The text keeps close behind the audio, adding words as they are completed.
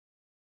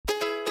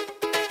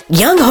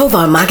Young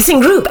Hova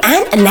Marketing Group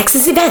and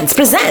Nexus Events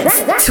presents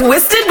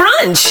Twisted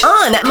Brunch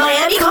on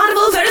Miami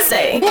Carnival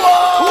Thursday.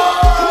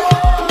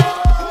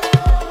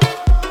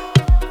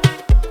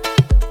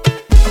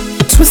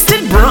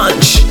 Twisted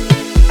Brunch.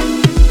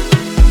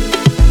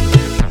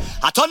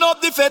 I turn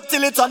up the Fete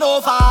till it's on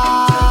over. I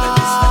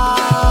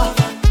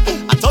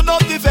turn up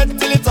the Fete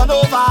till it's on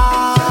over.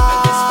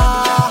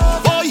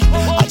 Boy,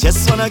 I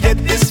just wanna get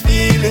this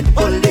feeling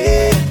all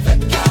day.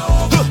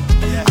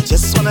 I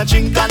just wanna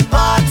drink and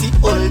party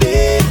all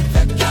day.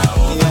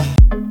 Yeah.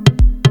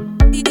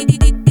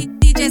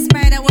 DJ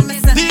Spider will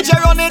listen. DJ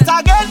run it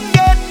again.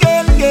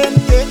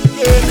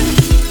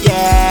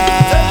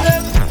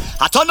 Yeah.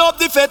 I turn up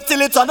the Fete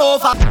till it's on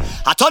over.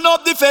 I turn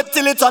up the Fete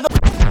till it's on over.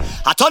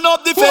 I turn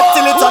up the Fete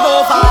till it's on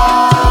over.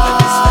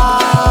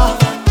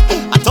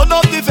 I turn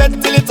up the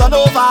Fete till it's on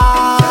over.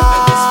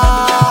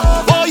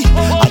 Boy,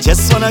 I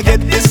just wanna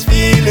get this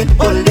feeling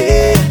all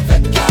day.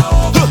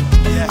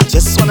 I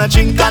just wanna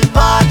drink and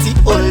party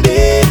all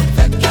day.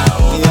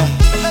 Yeah.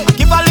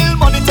 Give a little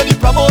money to the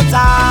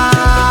promoter.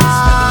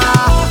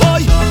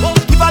 Boy,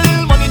 give a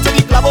little money to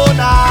the club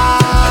owner.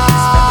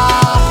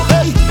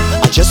 Hey,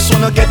 I just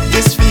wanna get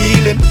this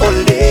feeling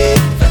all day.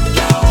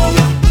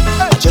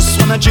 Just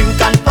wanna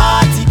drink and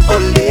party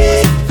all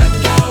day.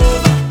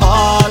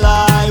 All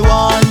I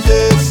want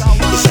is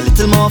a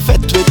little more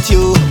Fete with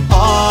you.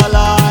 All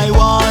I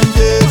want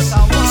is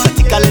a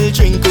take a little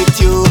drink with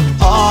you.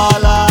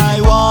 All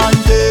I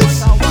want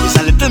is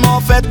a little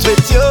more Fete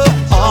with you.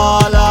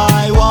 All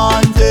I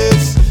want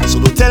is, so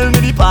don't tell me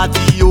the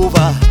party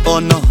over. Oh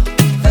no.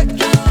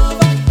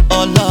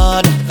 Oh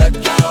Lord.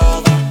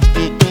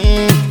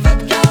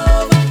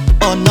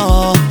 Oh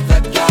no.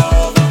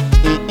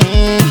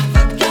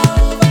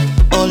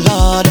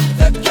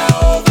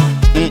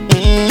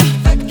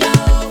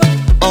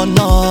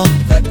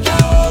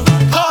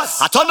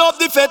 I turn up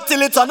the Fete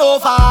till it's on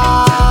over. I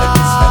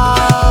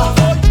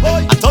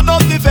turn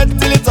up the Fete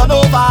till it's on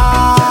over.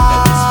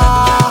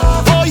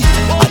 Boy,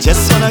 I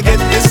just wanna get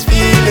this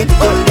feeling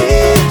all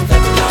day.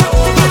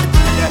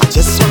 I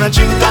just wanna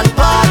drink and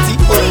party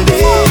all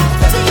day.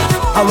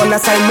 I wanna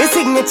sign my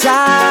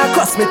signature,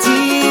 cross my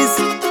T's,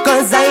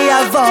 cause I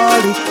have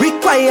all the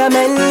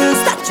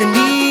requirements that you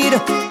need.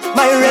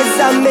 My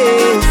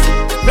resume's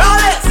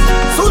flawless,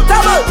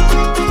 suitable,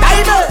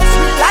 diverse,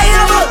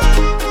 reliable.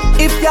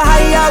 If you're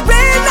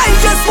hiring, I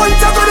just want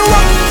to go to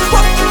work.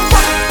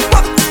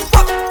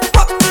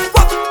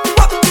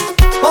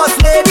 Boss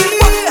lady.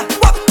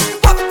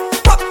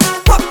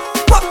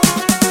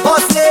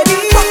 Boss lady.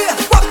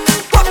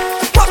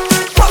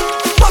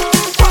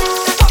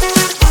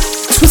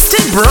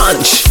 Twisted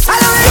Brunch.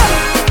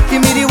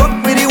 Give me the work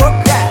with the work,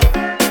 yeah.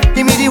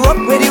 Give me the work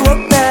with the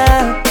work,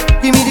 now.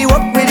 Give me the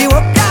work with the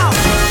work, now.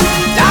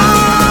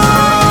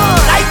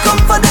 Down. I come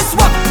for this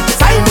work.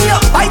 Sign me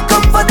up. I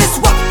come for this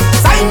work.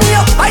 Sign me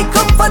up, I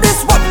come for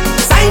this work.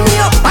 Sign me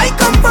up, I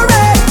come for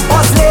it.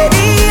 Boss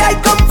lady, I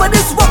come for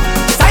this work.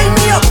 Sign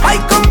me up, I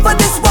come for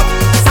this work.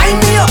 Sign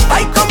me up,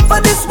 I come for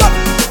this work.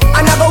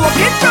 I never walk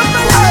it from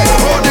my life.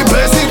 Oh, the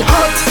place is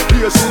hot.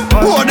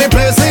 Oh, the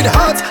place is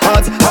hot,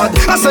 hot, hot.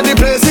 I said the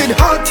place is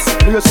hot.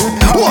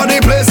 Oh, the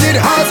place is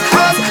hot,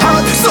 hot,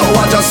 hot. So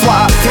I just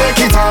want take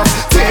it off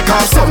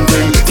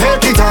something.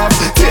 Take it off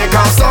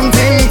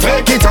something.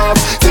 Take it off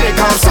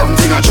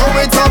something. I throw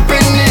it up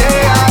in the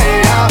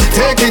air.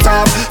 Take it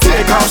off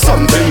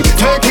something.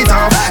 Take it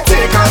off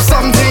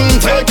something.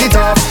 Take it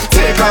off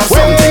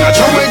something. I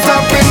throw it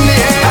up in the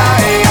air.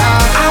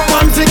 I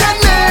want to get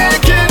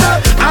naked.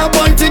 I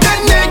want to get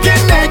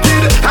naked.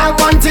 I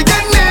want to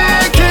get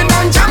naked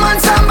and jam on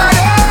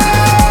somebody.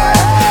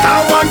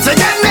 I want to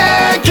get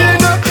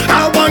naked.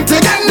 I want to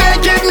get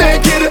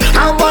naked.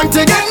 I want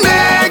to get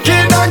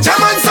naked and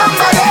jam on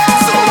somebody.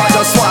 So I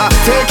just want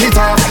take it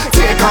off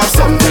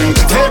something.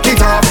 Take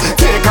it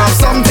off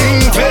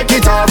something. Take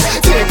it off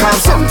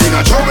something.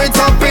 I throw it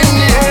up in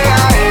the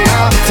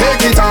air.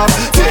 Take it off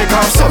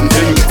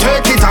something.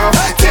 Take it off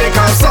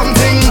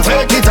something.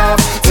 Take it off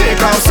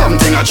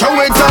something. I throw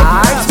it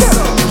up.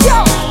 Yo,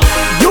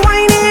 you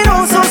ain't it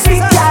all so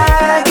sweet,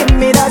 girl. Give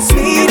me that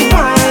sweet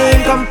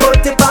wine. Come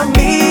put it on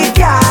me,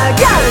 girl.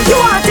 Girl, you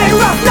want it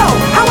rough now?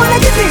 I wanna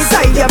get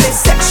inside your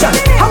midsection.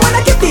 I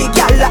wanna give the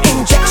girl an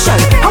injection.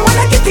 I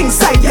wanna get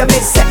inside your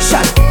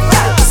midsection.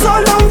 Girl, so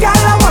long, girl,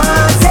 I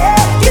want it.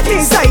 Get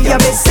inside your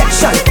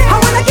midsection. I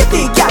wanna give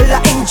the girl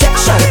an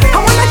injection. I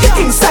wanna get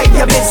inside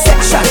your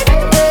midsection.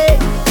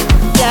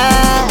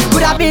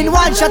 Could have been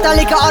one shot of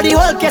liquor or the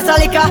whole case of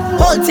liquor.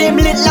 Whole team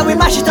lit, like we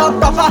mash it up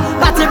proper.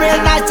 Party real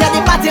nice, yeah,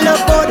 the party look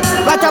good.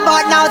 Right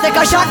about now, take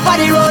a shot for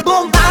the road.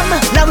 Boom bam,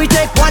 now we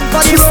take one for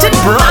the road. Twisted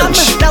Boom bam,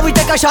 Brunch. now we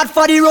take a shot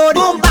for the road.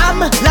 Boom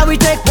bam, now we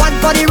take one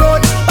for the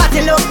road.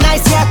 Party look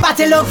nice, yeah,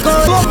 party look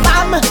good. Boom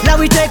bam,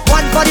 now we take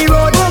one for the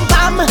road. Boom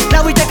bam,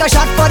 now we take a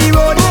shot for the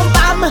road. Boom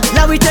bam,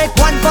 now we take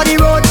one for the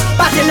road.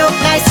 Party look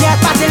nice, yeah,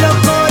 party look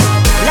good.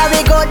 Now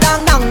we go down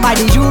by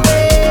the Juve.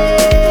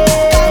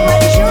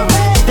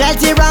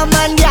 Plenty rum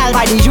and gal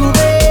by the Juve.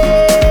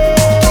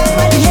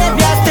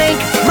 Behavior stink,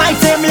 my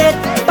team lit.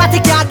 Party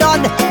car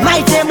done,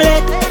 my team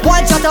lit.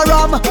 One shot of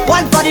bam,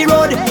 one for the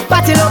road.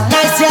 Party look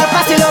nice, yeah,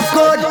 party look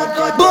good.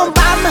 Boom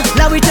bam,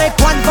 now we take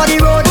one for the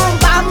road. Boom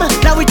bam,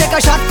 now we take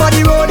a shot for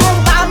the road.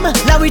 Boom bam,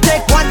 now we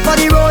take one for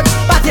the road.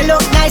 Party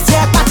look nice,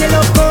 yeah, party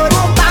look good.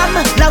 Boom bam,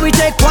 now we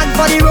take one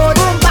for the road.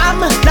 Boom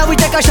bam, now we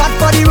take a shot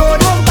for the road.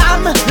 Boom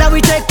bam, now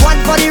we take one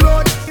for the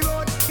road.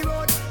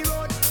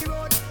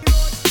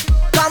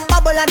 Come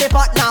bubble on the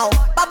pot now.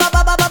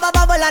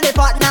 Bubble on the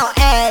pot now,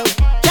 hey.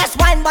 Just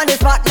wine on the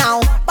spot now.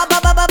 Bubble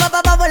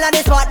on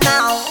the spot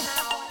now.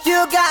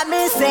 You got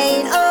me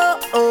saying, oh,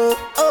 oh,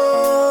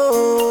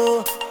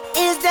 oh.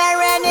 Is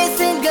there any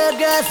single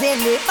girls in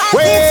the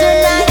party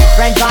tonight?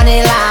 French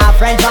vanilla,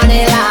 French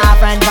vanilla,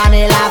 French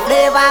vanilla,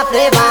 flavor,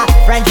 flavor.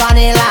 French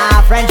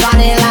vanilla, French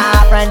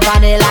vanilla, French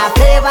vanilla,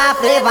 flavor,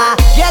 flavor.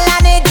 Girl, I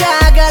need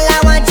your girl, I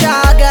want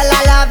your girl,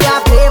 I love your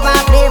flavor,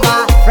 flavor.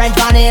 French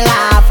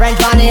vanilla, French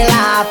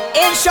vanilla.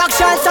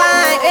 Instruction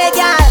time, hey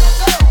girl.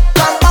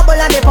 Come bubble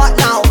on the pot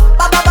now.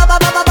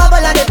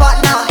 Bubble on the pot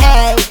now,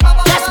 hey.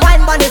 Just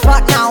wine on the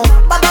spot now.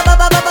 Bubble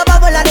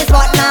on the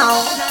spot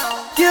now.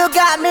 You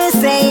got me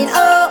saying,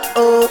 oh,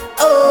 oh,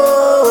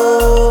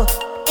 oh.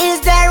 Is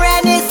there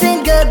any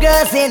single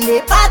girls in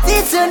the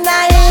party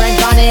tonight?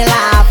 French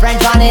vanilla,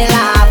 French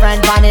vanilla,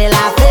 French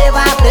vanilla,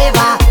 flavor,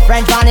 flavor.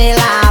 French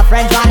vanilla,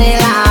 French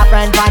vanilla,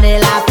 French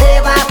vanilla,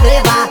 flavor,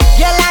 flavor.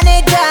 Girl, I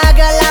need your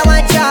girl, I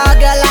want your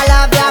girl, I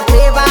love your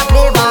flavor,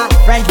 flavor.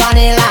 French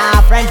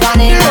vanilla, French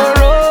vanilla.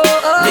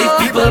 Leave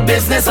people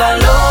business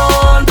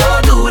alone,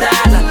 don't do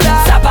that.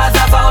 Zappa,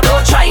 zappa,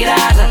 don't try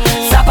that.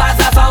 Zappa,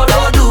 zappa,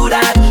 don't do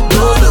that.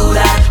 Don't do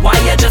that. Why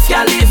you just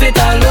can't leave it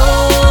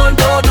alone?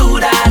 Don't do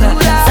that.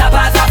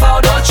 Zappa,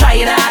 zappa, don't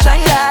try that.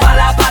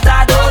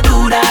 Palapata, don't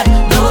do that.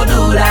 Don't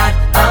do that.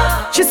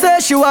 She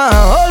says she want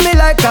hold me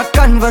like a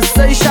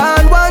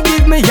conversation. Want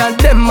give me a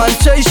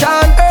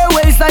demonstration. Her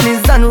waistline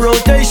is on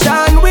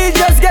rotation. We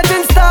just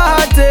getting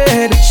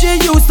started. She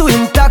used to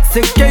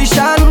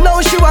intoxication.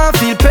 Now she want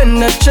feel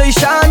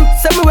penetration.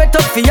 Send me wait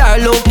up for your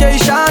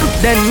location.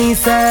 Then me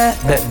say,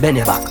 bend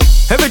your back.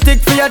 Every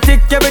tick for your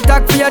tick, every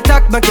tack for your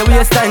tack. Make your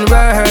waistline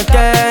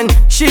working.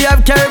 She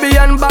have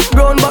Caribbean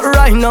background, but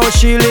right now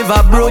she live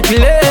a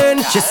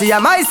Brooklyn. She see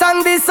my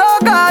song be so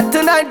good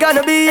tonight,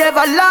 gonna be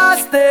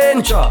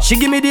everlasting. She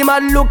give me the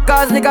mad look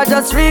cause nigga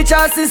just reach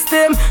her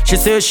system. She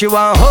say she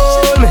want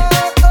hold me,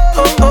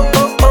 oh oh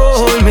oh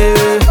oh hold me.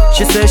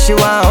 She say she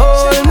want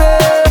hold me,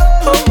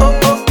 oh oh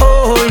oh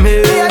oh hold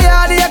me.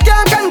 Yeah, you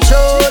can't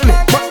control me,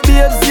 but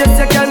babes yes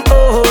you can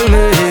hold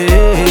me,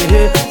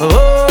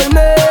 hold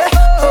me,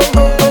 oh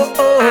oh oh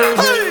oh.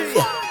 Hey.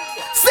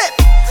 Sip.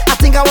 I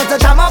think I want to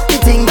jam up the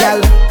thing,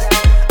 girl,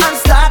 and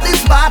start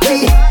this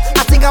party.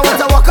 I think I want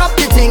to walk up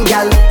the thing,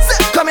 girl.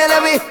 Sip. Come here,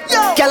 let me.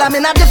 Girl, I'm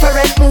in a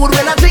different mood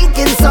when I'm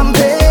drinking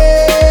something.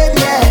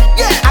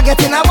 Yeah. I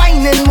get in a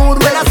whining mood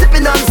when I'm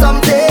sipping on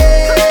something.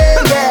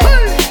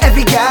 Yeah.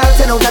 Every girl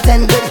 10 out of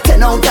 10,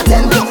 10 out of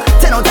 10,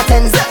 10 out of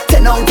 10,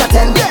 10 out of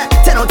 10,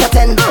 10 out of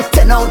 10,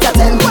 10 out of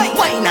 10.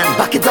 Wine and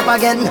back it up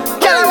again.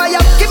 Girl, I want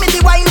you give me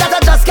the wine that I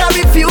just can't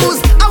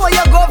refuse. I want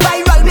you go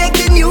viral, make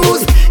the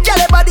news. Girl,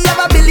 your body have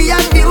a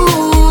billion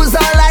views.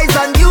 All eyes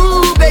on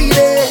you, baby.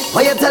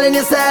 What you telling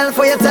yourself?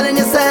 What you telling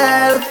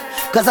yourself?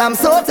 Cause I'm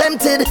so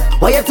tempted.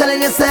 What you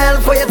telling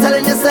yourself? What you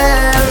telling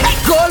yourself?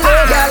 Go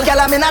low, girl. Girl,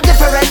 I'm in a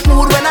different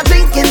mood when I'm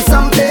drinking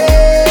something.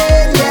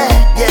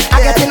 Yeah. I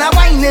get in a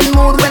whining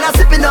mood when I'm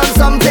sipping on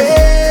something.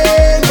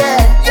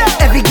 Yeah.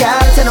 Every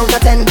girl 10 out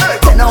of 10,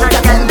 10 out of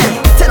 10,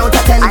 10 out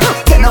of 10,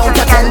 10 out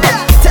of 10,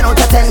 10 out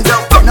of 10,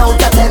 10 out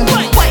of 10.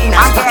 Wine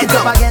and back it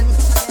up again.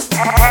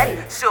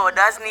 Head,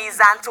 shoulders, knees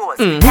and toes.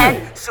 Head,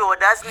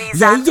 shoulders, knees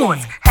and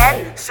toes.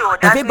 Head,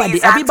 shoulders, knees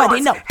and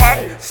toes. Know.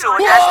 Head,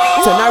 shoulders,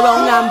 knees. Turn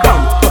around and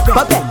bend,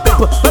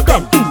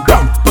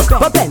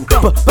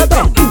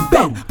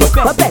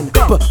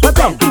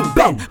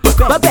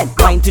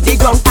 wind to the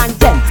ground and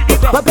bend.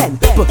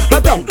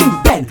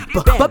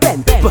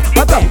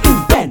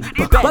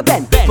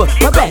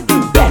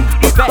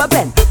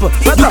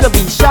 You could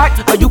be short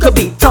or you could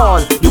be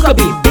tall. You could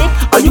be big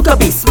or you could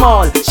be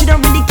small. She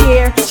don't really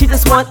care, she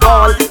just want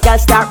all. Girl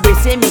start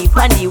bracing me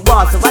on the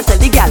wall. So I tell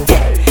the girl,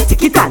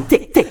 tick it and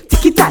tick, tick,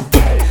 tick it and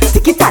tick,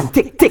 tick it and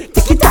tick, tick,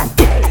 tick it and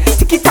tick,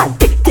 tick it and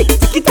tick, tick,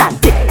 tick it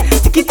and tick,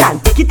 tick it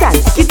and tick it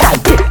and tick it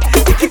and tick,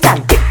 tick it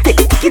and tick, tick,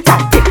 tick it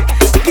and tick,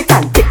 tick it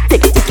and tick,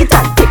 tick, tick it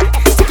and tick,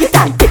 tick it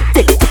and tick,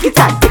 tick, tick it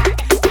and tick.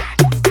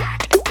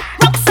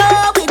 Rock so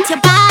with your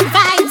bad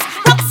vibes,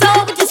 rock so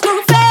with your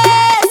screw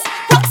face,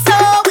 rock so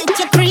with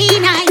your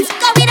green eyes.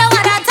 Go we don't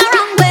want that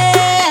wrong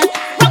way.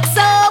 Rock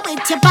so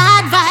with your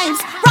bad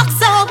vibes, rock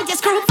so with your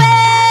screw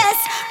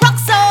face, rock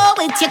so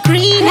with your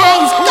green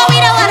eyes. Go we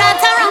don't want that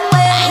wrong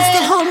way. I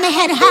still hold my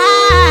head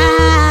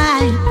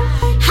high,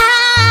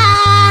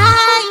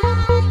 high,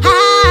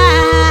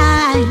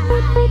 high,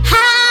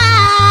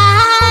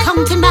 high.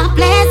 Counting my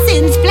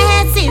blessings,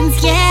 blessings,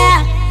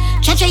 yeah.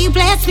 Cha-cha, you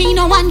bless me,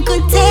 no one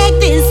could take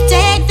this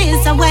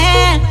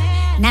away.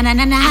 Na na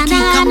na na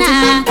na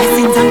na.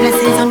 Blessings on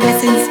blessings on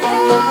blessings,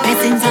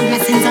 blessings on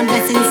blessings on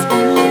blessings.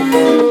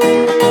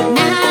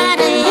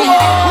 Nadia,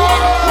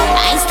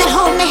 I still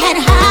hold my head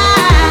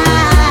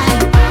high.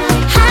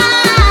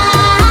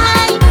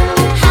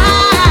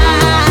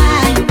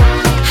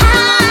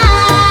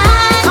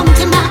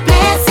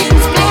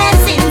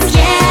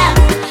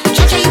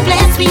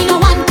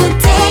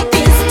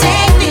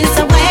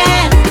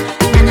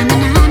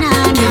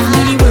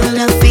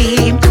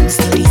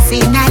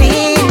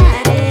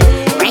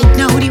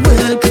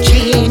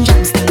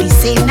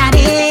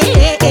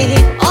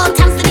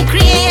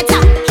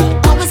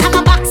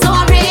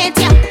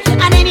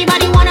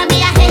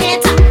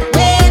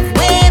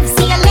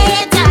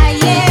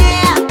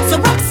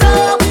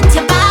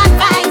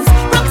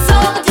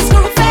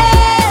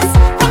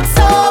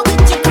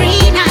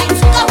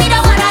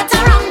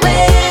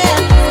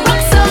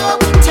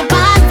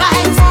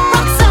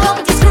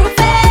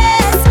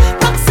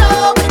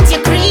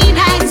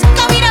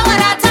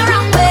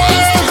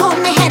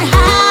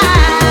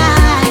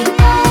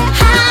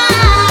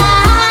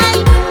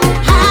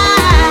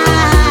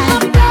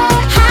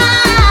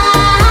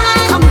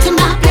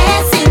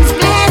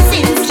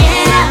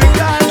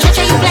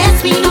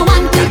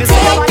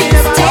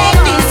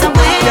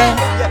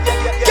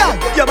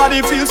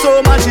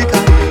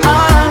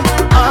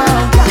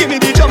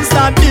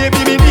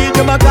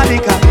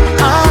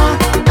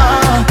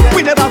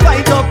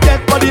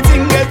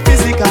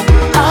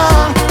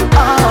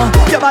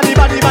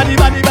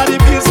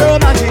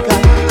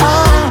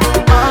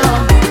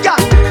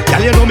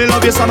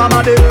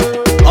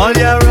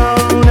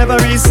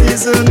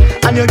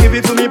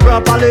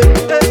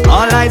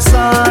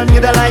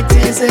 coulda like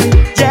teasing.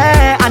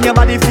 Yeah, and your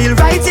body feel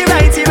righty,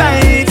 righty,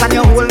 right. And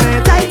you hold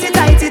me tighty,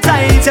 tighty,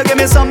 tight. You give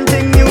me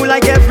something new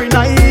like every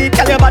night.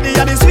 Girl, your body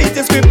are the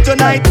sweetest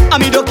kryptonite.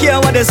 And me don't care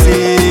what they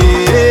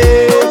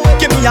say.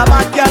 Give me a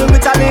bad girl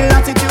with a little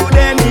attitude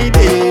any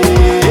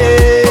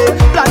day.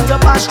 Plant your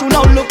pash to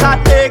now look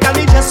at me. Girl,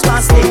 me just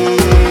want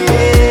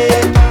stay.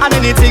 And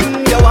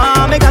anything you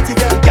want, me got it.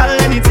 Girl,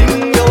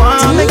 anything you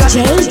want, me got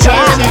it. Girl,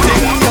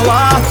 anything you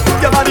want.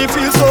 Your body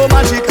feels so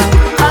magical.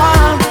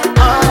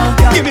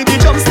 Give me the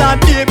jump start,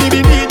 baby,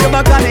 me need your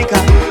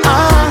mechanical.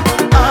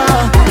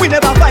 We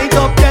never fight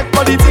up yet,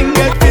 but the thing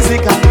get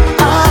physical.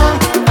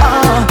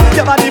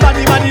 Your body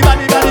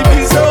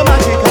feels so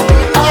magical.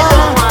 You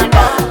don't want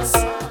dance.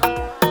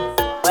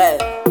 Well,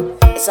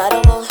 it's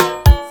Adamo.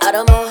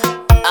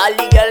 All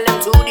the girls them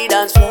to the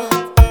dance floor.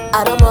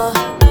 Adamo.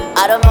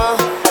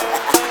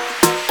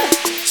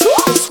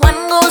 This one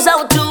goes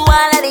out to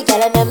all of the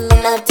girls and them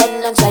in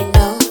attendance right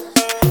now.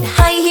 The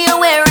high heel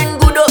wearing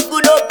good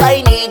up.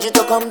 I need you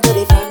to come to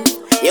the front.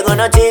 You're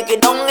gonna take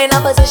it down in a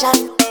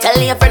position. Tell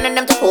your friend and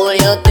them to hold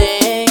your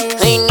thing.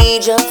 I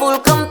need your full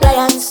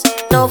compliance.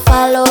 No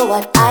follow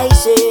what I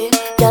say.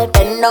 Girl,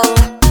 bend down,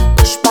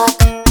 push back.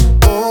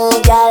 Ooh,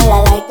 girl,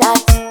 I like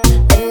that.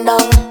 Bend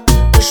down,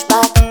 push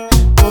back.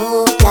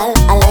 Ooh, girl,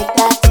 I like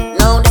that.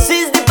 Now this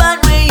is the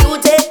part where you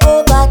take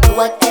over. Do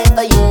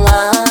whatever you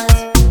want.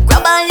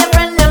 Grab all your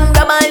friend them,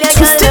 grab all your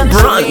girl them.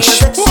 Brunch.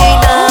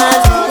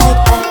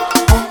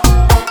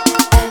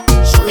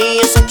 Show me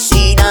your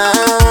sexy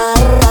dance.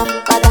 Ram,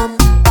 ba-dam,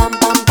 bam,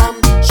 bam, bam.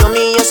 Show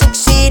me your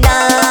sexy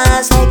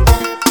dance like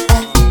that.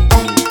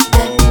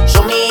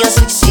 Show me your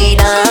sexy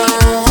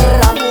dance.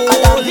 Ram,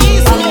 ba-dam,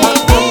 bam, bam,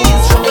 bam.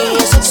 Show me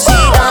your sexy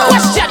dance.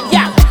 Question,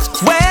 yeah.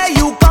 Where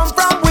you come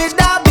from with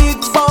that big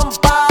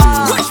bumper?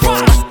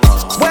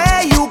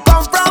 Where you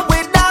come from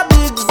with that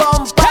big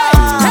bumper?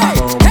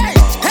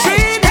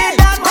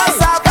 Trinidad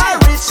must have a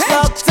rich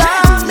doctor.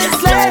 Miss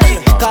Lady,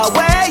 'cause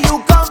where you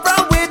come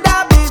from with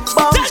that big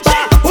bumper?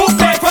 Who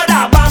pay for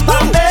that bam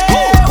bam day?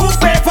 Who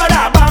pay for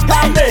that bam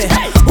bam day?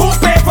 Who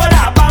pay for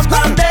that bam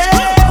bam day?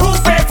 Who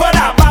pay for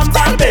that bam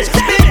bam day?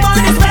 Big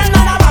money spent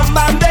on a bam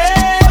bam day.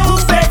 Who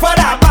pay for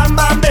that bam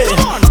bam day?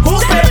 Who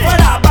pay for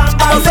that bam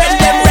bam day? Friend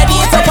them ready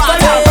to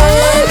party.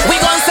 We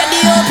gon' set the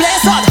whole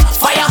place on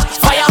fire,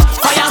 fire,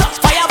 fire,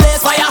 fire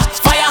blaze, fire,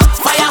 fire,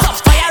 fire,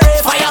 fire ray,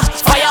 fire,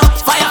 fire,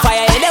 fire,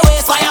 fire in the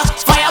waist, fire,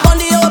 fire burn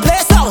the whole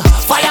place down.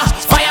 Fire,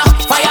 fire,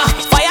 fire,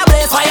 fire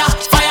blaze, fire,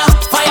 fire,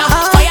 fire,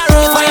 fire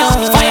ray, fire,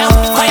 fire,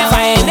 fire,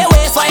 fire in the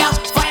waist, fire,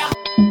 fire.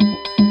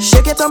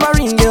 Shake it,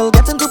 tambourine girl,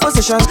 get into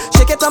position.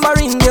 Shake it,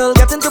 tambourine girl,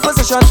 get into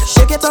position.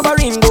 Shake it,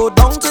 tambourine, go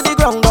down to the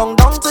ground, down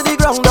to the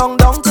ground,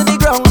 down to the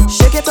ground.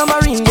 Shake it,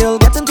 tambourine girl,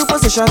 get into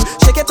position.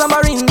 Shake it,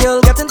 tambourine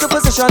girl, get into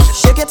position.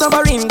 Shake it,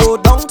 tambourine, go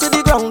down to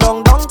the ground,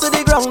 down to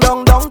the ground,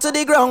 down to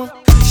the ground.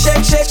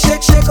 Shake, shake,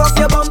 shake, shake off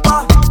your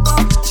bumper.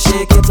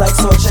 Shake it like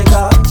salt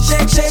shaker.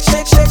 Shake, shake,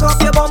 shake, shake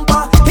off your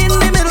bumper. In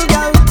the middle,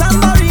 girl,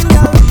 tambourine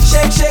girl.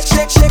 Shake, shake,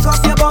 shake, shake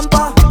off your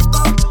bumper.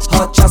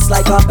 Hot just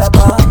like a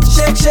pepper.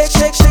 Shake, shake,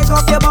 shake, shake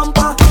off your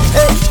bumper.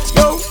 Hey,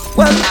 yo,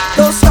 well,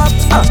 don't stop.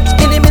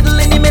 In the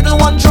middle,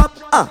 one drop.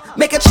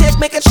 Make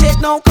it shake,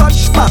 no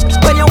touch back.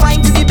 When you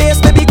wind to the bass,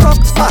 baby, cock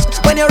back.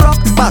 When you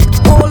rock back,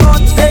 hold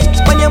on. Hey,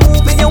 when you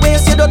move in your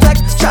waist, you don't take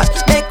shot.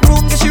 Make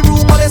room, get your room,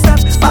 all the step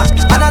back.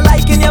 And I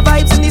like in your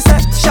vibes in the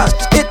section.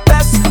 It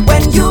best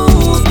when you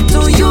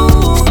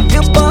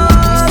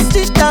bust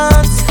it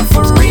dance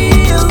for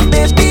real,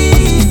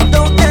 baby.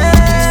 Don't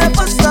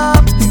ever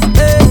stop.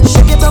 Hey,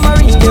 shake it,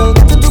 tambourine girl,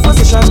 get into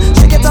position.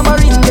 Shake it,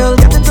 tambourine girl,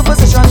 get into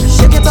position.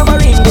 Shake it,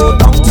 tambourine, go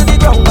down to the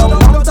ground,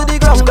 down to the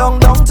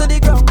ground, down to the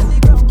ground.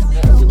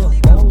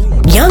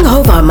 Young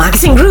Hova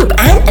Marketing Group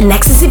and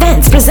Nexus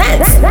Events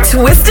presents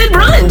Twisted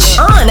Brunch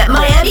on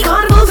Miami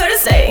Carnival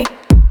Thursday.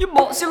 You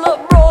bossy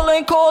look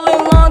brawling,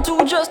 calling, line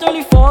two just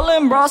nearly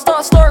falling. Bra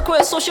start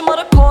quit, so she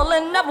mother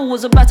calling. Never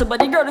was a better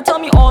buddy girl to tell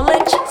me all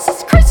in.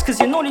 Jesus Christ, 'cause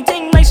you know the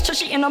thing nice.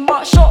 Chushy in a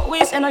box, short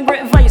waist and a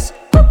great vice.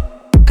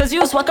 'Cause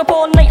you swag up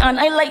all night and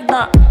I like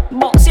that.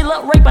 Boxy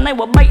look ripe and I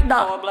will bite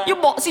that. You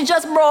boxy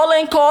just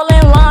brawling,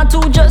 calling, line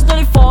two just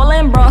nearly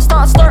falling. Bra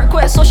start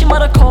quit, so she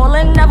mother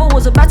calling. Never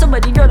was a better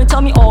buddy girl to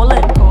tell me all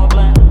in.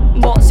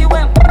 Boxy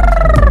went,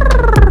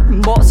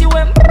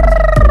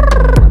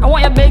 I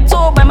want your big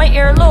toe by my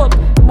earlobe.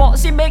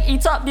 Boxy big,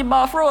 eat up the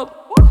bathrobe.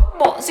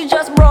 Boxy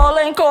just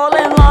brawling,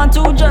 calling, line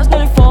two just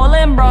nearly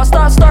falling. Bra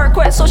start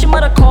quit, so she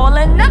mother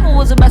calling. Never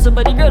was a better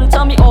buddy girl to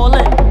tell me all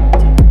in.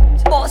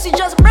 Bossy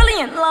just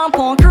brilliant, lamp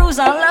on cruise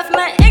and left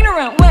man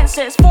ignorant. Went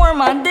 6'4"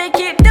 man, they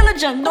keep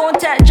diligent. Don't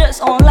tap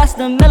just on less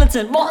than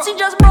militant. Bossy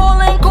just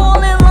brawling,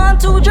 calling, line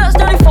two just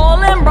nearly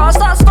falling. Bra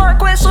start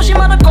quit, so she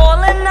mother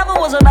calling. Never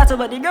was a better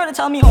buddy girl to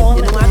tell me all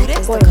in.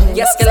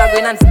 Yes, girl, I go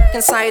in and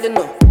inside, you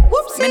know.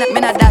 Me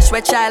not dash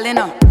with child, you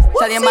know.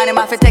 Tell your man him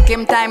have to take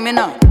him time, you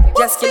know.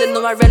 Just killing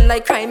no, I red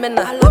like crime, you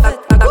know.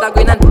 I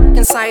go in and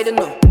inside, you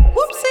know.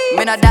 Whoopsy.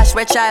 Me not dash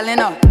with child, you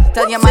know.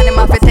 Tell your man him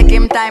have to take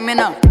him time, you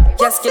know.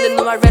 Just killing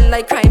no, I red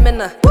like crime, you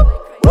know.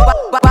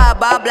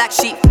 Black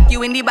sheep,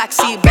 you in the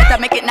backseat. Better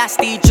make it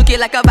nasty, juke it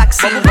like a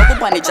vaccine. Bubble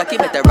pon the jockey,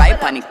 better ride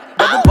pon it.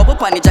 Bubble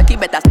pon the jockey,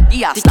 better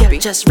yeah. The girl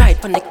just ride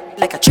pon the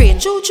like a train.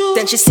 Choo-choo.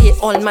 Then she say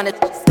all man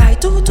it die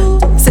too.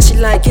 Say she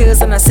like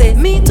girls and I say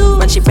me too.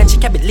 When she bend she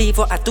can't believe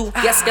what I do.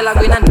 Yes, girl I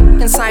go in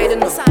and inside her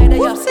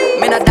Whoopsy.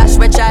 Me not dash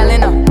with child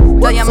in her.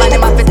 Tell your man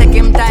him have to take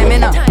him time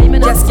in her.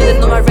 Yes, girl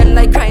know I red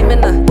like crime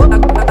in her.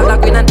 I go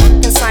in and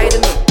inside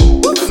her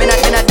Me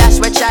not dash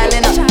with child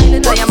in her.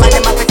 Tell your man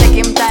him have to take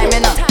him time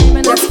in her.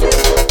 Back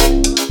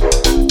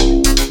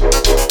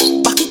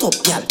it up,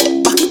 gal.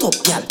 Back it up,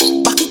 gal.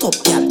 Back it up,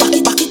 gal. Back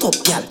it up,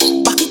 gal.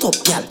 Back it up,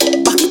 gal.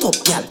 Back it up,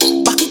 gal.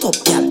 Back it up,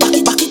 gal.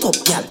 Back it up,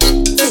 gal.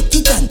 Take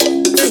it on,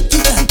 take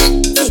it on,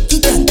 take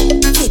it on,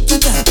 take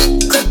it on.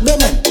 Crack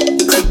Benin,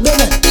 crack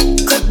Benin,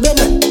 crack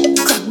Benin,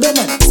 crack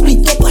Benin.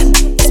 Split up one,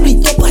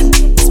 split up one,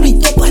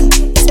 split up one,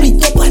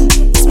 split up one,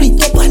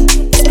 split up one,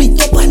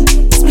 split up one,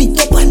 split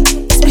up one,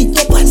 split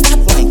up one. Stop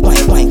wine.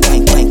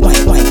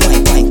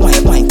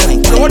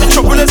 What the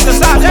trouble is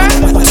this out there?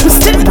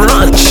 Twisted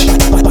Brunch.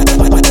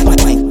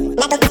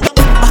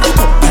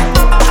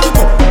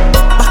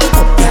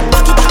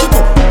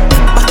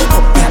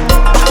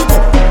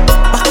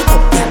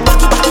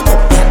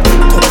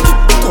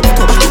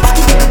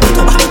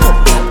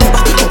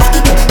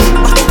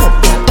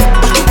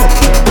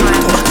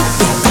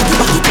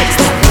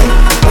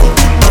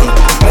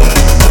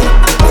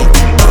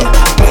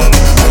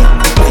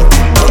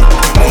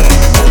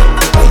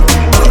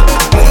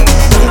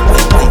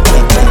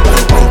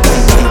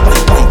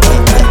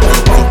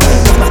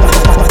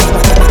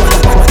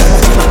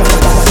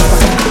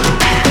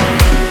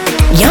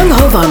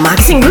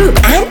 Marketing Group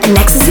and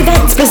Nexus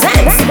Events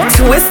presents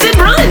Twisted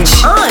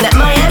Brunch on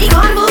Miami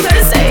Carnival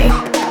Thursday.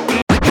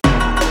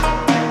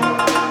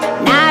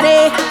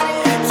 Nadia,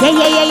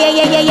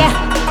 yeah.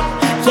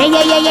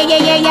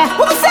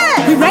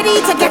 Whoopsy. We ready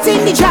to get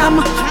in the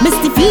jam. Miss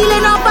the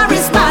feeling of a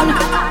wristband.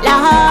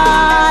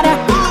 Lord,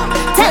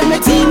 tell me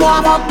team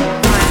warm up.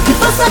 The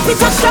first that we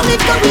touch down it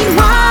go be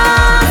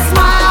mass.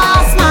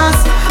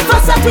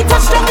 First that we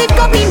touch down it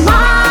go be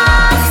mass.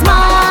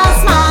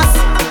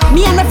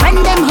 Me and my friend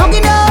them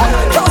hugging up.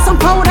 Throw some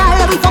powder,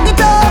 let me fuck it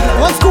up.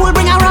 Old school,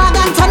 bring a rag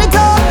and turn it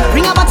up.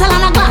 Bring a bottle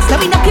and a glass, let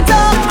me knock it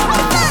up.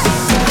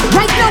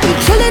 Right now we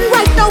chillin',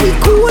 right now we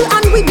cool.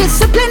 And we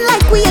discipline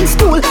like we in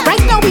school.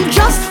 Right now we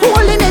just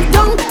holding it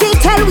down. They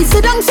tell we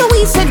sit down, so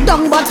we sit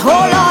down. But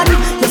hold on,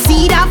 you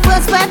see that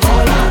first bet?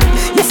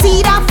 You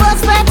see that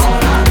first bet?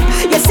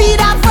 You see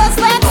that first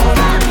bet?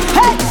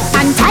 Hey,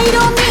 and I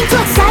don't mean to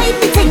excite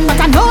the thing,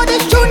 but I know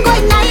this tune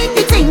going 90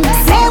 thing.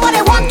 Say what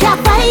I want, can't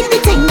fight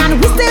the thing.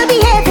 And we still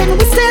behaving.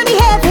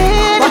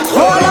 But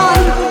hold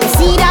on, you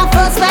see that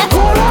first bet?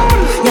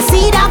 You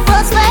see that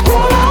first bet?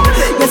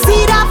 You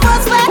see that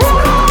first bet?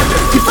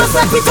 The first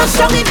that we touch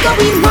down it go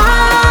be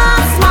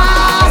mass.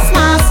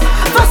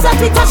 First that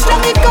we touch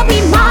down it go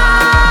be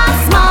mass.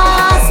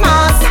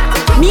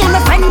 Me and my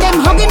friend them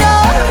hugging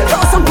up.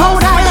 Throw some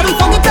powder, let me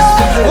fuck it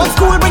up. Old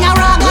school, bring a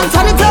rag and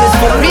turn it up.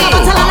 Bring a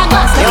bottle and a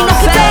glass, let me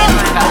knock it up.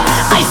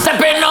 I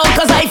step in now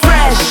cause I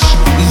fresh.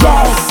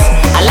 Yes,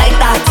 I like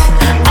that.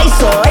 I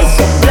so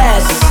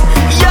blessed.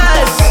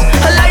 Yes,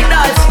 I like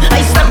that.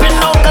 I step in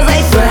now cause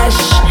I fresh.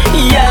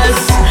 Yes,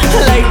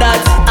 I like that.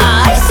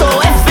 I so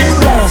effing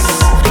blessed.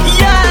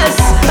 Yes,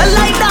 I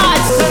like that.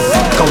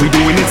 Cause we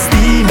doing it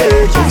steamy,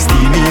 you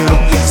steamy, you know.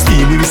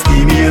 Steamy, we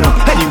steamy, you know.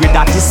 Anyway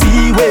that you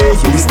see way,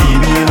 you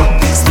steamy, you know.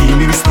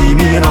 Steamy, we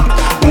steamy, you know.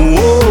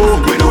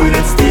 Oh, we doing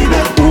it steamy.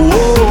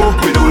 Oh,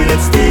 we doing it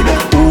steamy.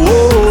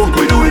 Oh,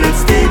 we doing it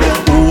steamy.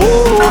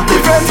 Oh,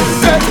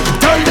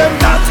 tell them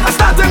that I'm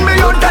starting me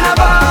own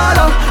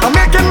carnival. I'm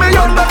making me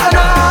own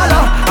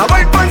bacchanal. I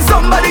wait for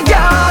somebody,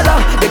 Gyal.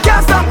 They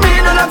can't stop me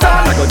none at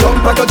all. I go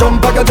jump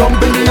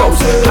in the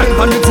house. Climb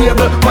on the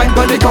table, wine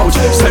on the couch.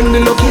 Send the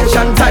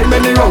location, time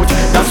and the route.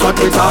 That's what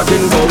we're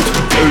talking about.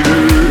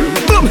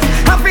 Boom,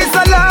 I feel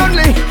so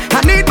lonely. I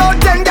need more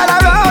 10 gal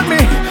around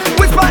me.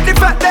 Whisper the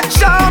fact that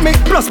show me.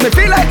 Plus me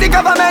feel like the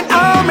government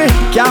army.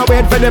 Can't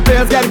wait for the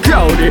place get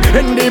crowded.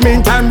 In the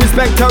meantime,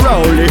 respect to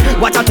Rowley.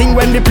 Watch a thing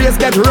when the place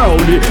get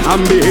rowdy.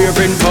 I'm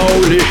behaving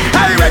foully.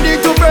 I ready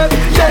to bet?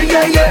 Yeah.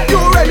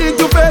 You ready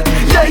to bet?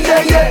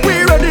 Yeah.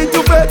 We ready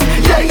to bet?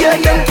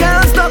 Yeah.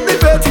 Can't stop the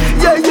bet?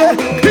 Yeah.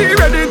 He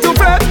ready to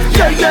bet?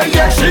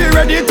 Yeah. She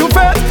ready to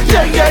bet?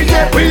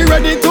 Yeah. We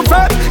ready to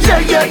bet?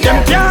 Yeah. Them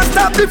can't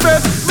stop the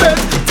bet.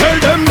 Tell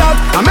them that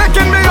I'm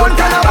making me own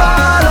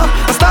carnival.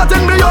 I'm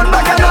starting me own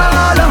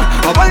bacchanal.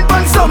 I went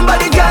on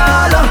somebody,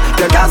 Gyal.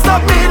 They can't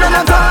stop me none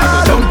at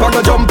all. I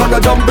go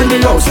jump in the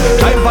house.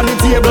 Climb on the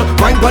table,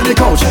 wine on the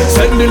couch.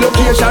 Send the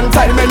location,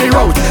 time and the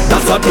route.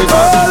 That's what we do.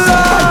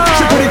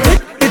 She put it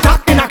tick, the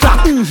tack in a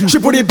clock. She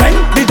put it bang,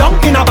 the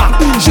dunk in a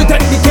back. She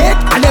take the cake,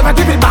 I never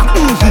give it back.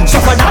 So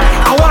for that,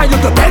 I want you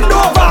to bend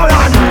over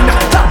and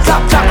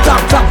clap.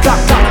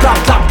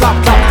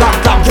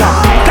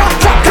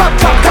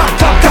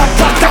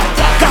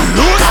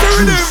 Lose the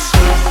rhythm.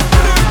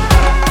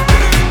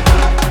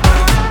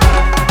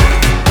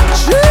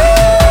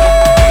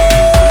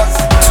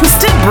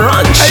 Twisted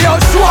Brunch. Hey yo,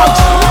 Swag,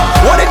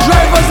 what the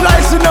driver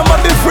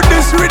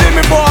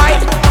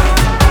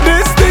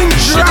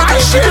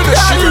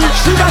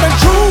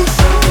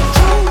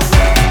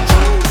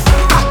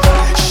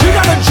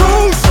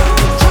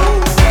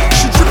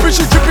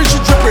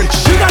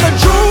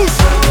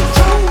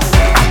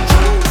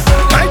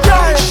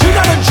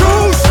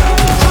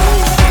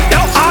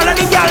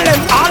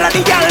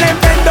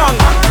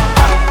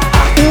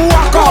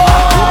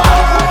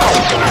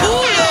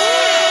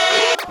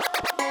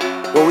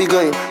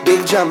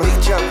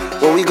jam.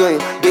 Where we going?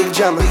 Big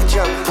jam.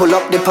 Pull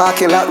up the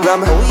parking lot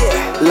ram.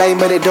 Line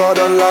by the door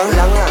don't long.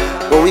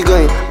 Where we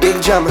going?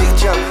 Big jam.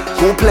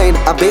 Who playing?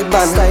 A big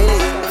band.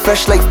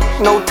 Fresh like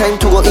no time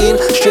to go in.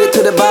 Straight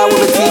to the bar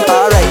with the team.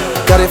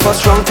 Alright, got it for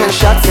strong 10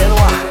 shots.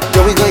 Yo,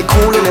 we going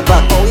cool in the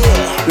back.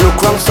 Look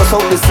wrong, suss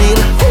out the scene.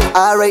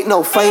 Alright,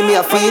 now find me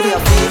a feed.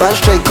 Band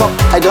straight up,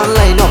 I don't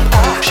line up.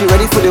 She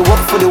ready for the walk,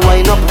 for the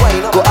wind up.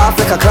 Go off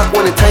like a clock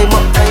when the time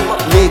up.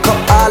 Make up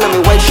all of me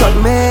white shot,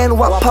 man.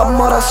 What pop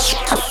mothers?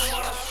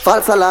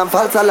 False alarm,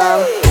 false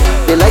alarm.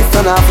 The lights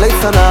turn off,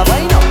 lights turn off.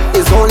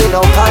 It's only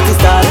now party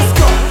start.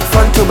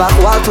 Front to back,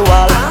 wall to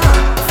wall.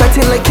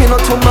 Fetting like you know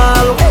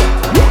tomorrow.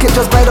 You can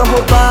just buy the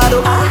whole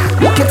bottle.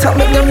 You can top,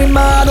 make them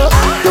remodel.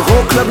 The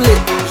whole club lit.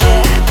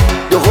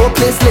 The whole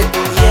place lit.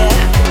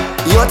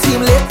 Your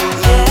team lit.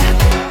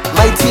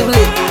 My team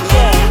lit.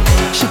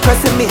 She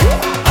pressing me.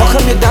 How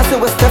come you dancing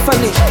with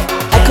Stephanie?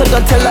 I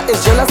couldn't tell her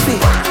it's jealousy.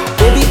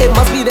 Baby, it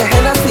must be the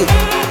Hennessy.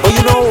 Oh,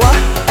 you know what?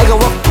 I gon'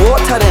 walk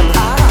both of them.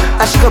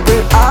 And she gon'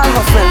 bring all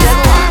her friends.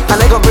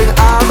 And I gon' bring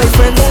all my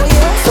friends.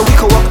 So we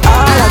can walk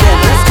all of them.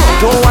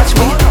 Don't watch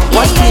me,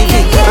 watch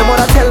TV. My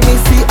mother tell me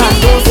see and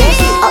don't see.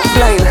 I'm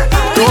blind,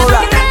 don't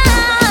rock.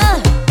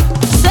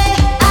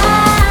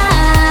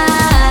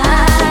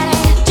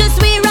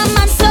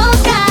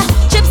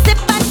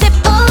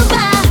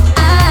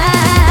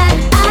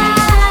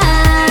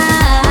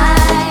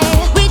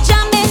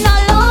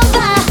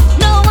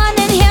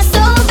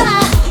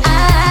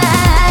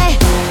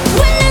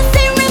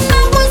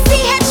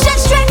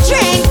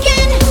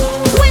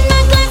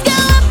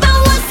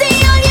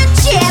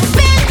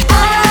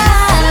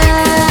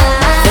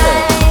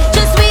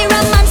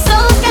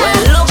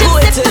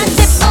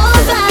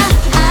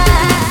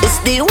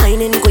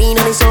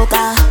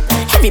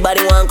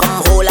 Everybody want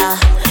come hold her.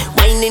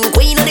 Whining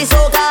queen of the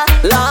soca.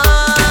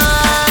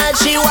 Lord,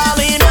 she want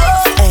me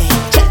now. Hey,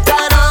 check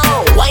her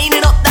now.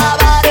 Whining up the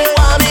body,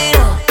 want me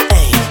now.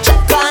 Hey,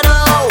 check her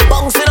now.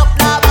 Bouncing up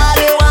the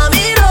body, want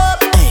me now.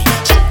 Hey,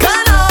 check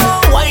her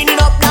now. Whining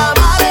up the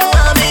body,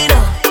 want me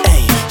now.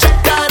 Hey,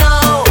 check her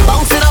now.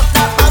 Bouncing up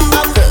the bam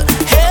bam.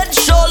 Head,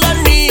 shoulder,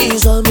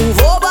 knees. Move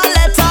over,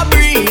 let her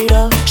breathe.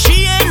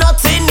 She ain't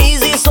nothing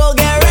easy, so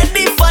get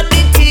ready for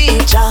the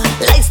teacher.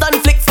 Lights done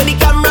flick for the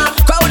camera.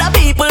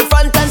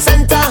 Front and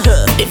center,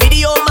 the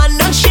video man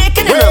not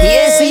shaking it up.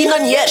 Yeah, see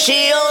none yet.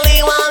 She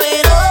only want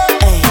me now.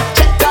 Hey,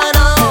 check her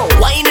now.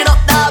 Winding up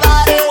the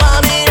body,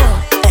 want me now.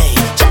 Hey,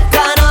 check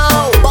her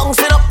now.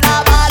 Bouncing up the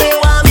body,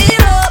 want me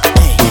now.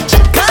 Hey,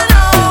 check her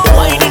now.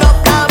 Winding up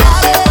the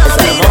body, want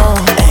me now.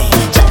 Hey,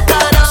 check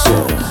her now.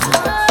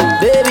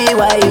 Baby,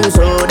 why you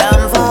so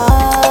damn far?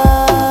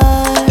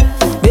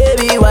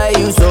 Baby, why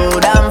you so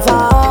damn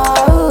far?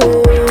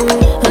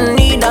 I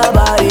need a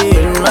body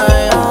in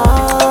my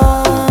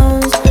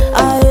arms.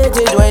 I hate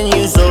it when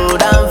you so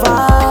damn far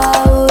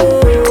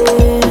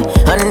away.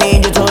 I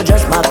need you to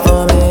just back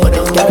for me.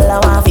 Girl, I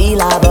wanna feel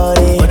her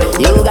body.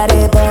 You got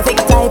the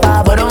perfect type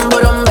of ba-dum,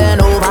 ba-dum.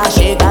 Bend over,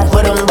 shake that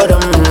ba-dum,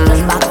 ba-dum.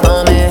 Just back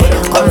for me.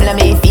 Come let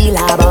me feel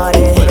her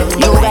body.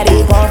 You got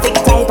the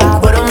perfect type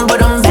of ba-dum,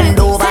 ba-dum. Bend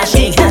over,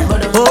 shake that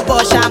ba-dum. Oh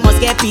gosh, I must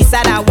get piece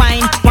of that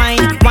wine,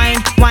 wine,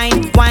 wine,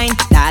 wine, wine.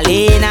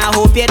 Darling, I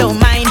hope you don't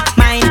mind,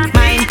 mind,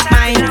 mind,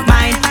 mind,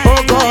 mind.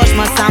 Oh gosh,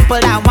 must sample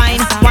that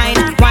wine, wine,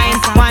 wine,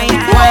 wine,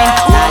 wine.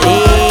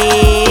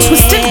 Darling,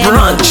 Twisted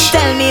Brunch.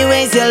 tell me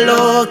where's your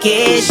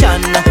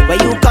location,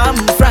 where you come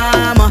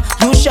from.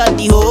 You shut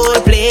the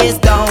whole place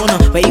down.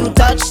 Where you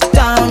touch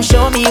down,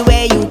 show me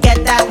where you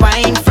get that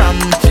wine from.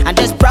 And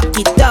just rock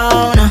it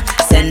down.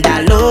 Send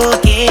that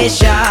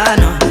location.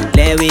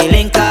 Let we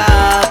link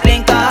up,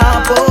 link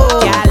up. Oh,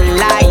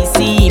 girl, I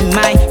see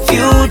my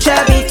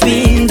future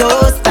between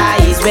those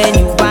thighs when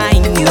you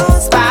wine, you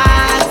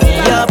spark me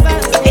up.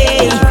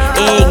 Hey,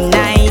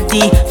 ignite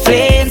the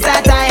flames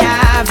that I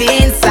have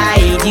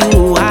inside.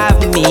 You have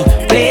me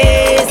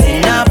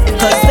blazing up.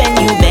 'Cause when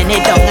you bend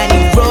it down and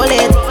you roll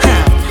it,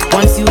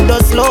 once you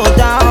don't slow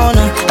down,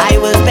 I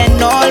will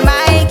spend all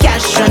my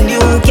cash on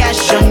you,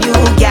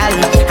 girl.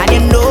 And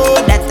you know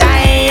that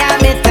I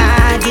am a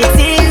target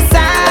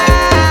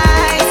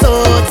inside. So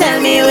tell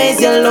me where's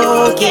your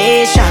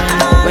location,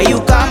 where you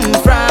come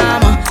from.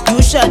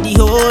 You shut the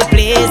whole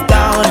place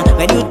down.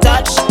 When you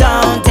touch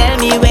down, tell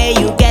me where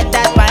you get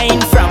that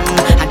wine from.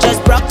 I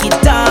just broke it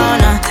down.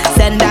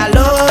 Send that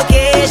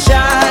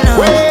location.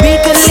 We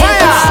can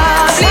link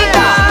up, link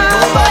up.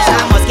 Oh gosh,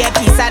 I must get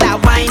piece of that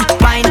wine,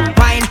 wine,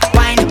 wine,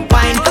 wine,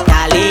 wine.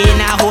 Darling,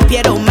 I hope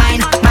you don't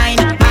mind,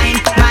 mind, mind,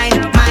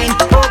 mind, mind.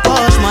 Oh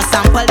gosh, must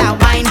sample that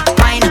wine,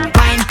 wine,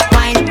 wine,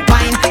 wine,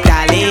 wine.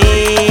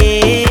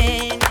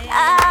 Darling.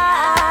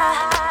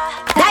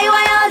 That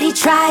why all they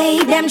try,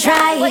 them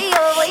try.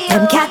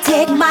 Them can't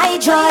take my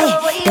joy.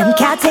 Them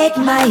can't take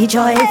my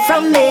joy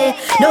from me.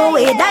 No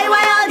way, that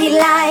why all they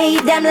lie,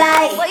 them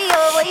lie.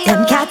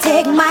 Them can't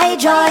take my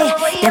joy.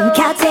 Them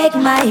can't take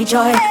my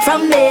joy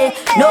from me.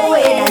 No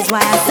way, that's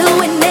why I'm still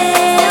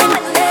winning.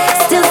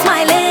 Still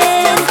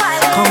smiling.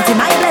 Counting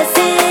my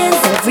blessings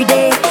every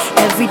day,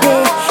 every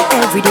day,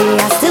 every day.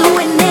 I'm still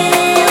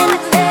winning.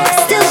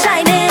 Still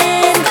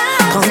shining.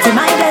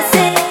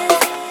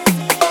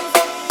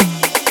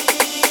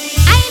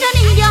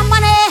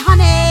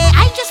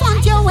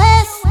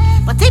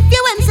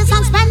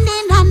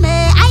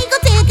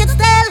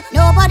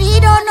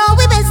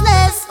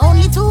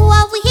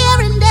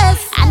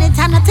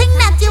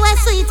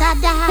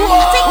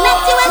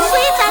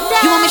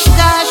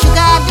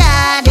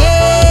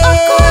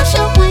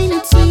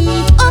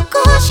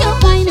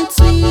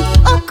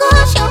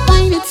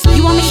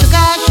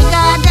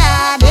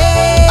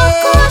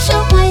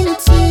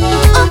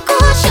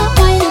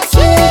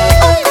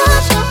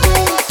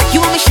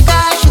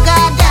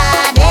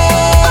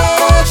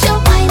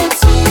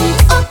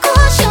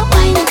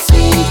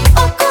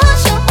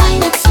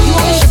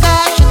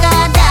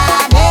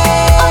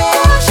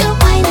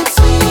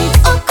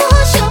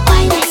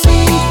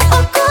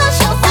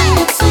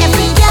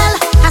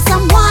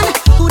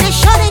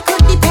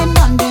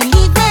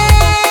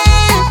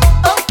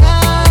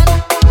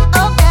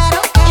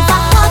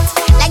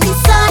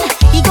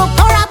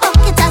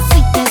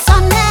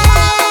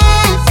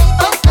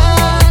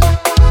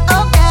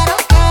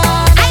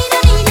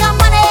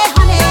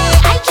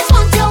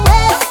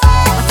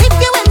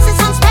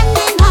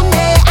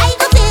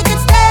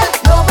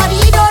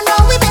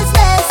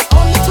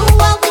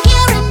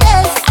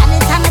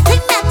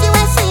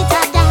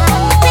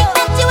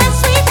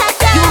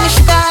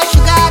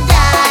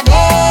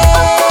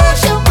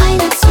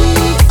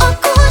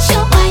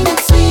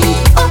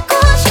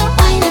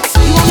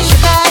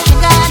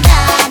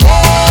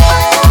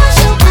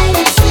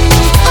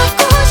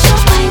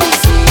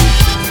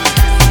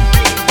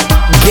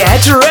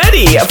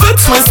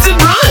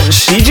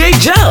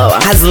 show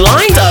has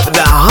lined up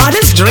the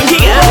hottest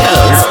drinking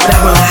anthems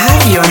that will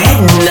have your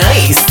head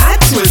nice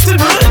at Twisted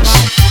Brunch.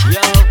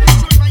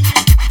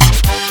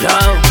 Yo,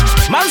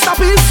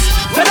 Masterpiece,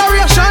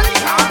 Federation.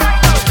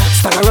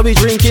 Staggera we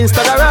drinking,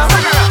 staggera.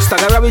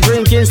 Staggera we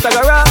drinking,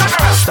 staggera.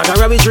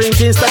 Staggera we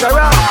drinking,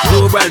 staggera.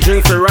 No brand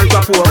drink for run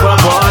top over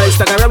boys.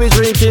 Staggera we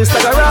drinking,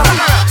 staggera.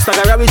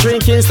 Staggera we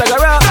drinking,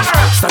 staggera.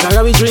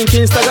 Staggera we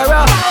drinking,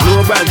 staggera.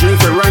 No brand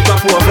drink for run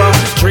top over.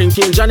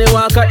 Drinking Johnny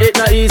Walker, it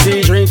not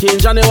easy. Drinking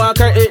Johnny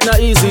Walker, it not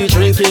easy.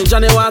 Drinking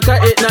Johnny Walker,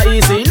 it not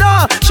easy.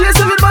 No, she's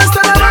a good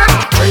monster.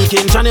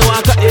 Drinking Johnny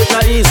Walker, it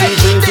not easy.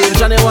 Drinking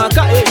Johnny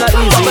Walker, it not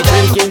easy.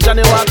 Drinking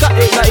Johnny Walker,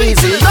 it not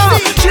easy.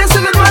 No, she's a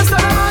good monster.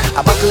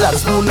 A buckle of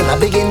spoon and I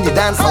begin to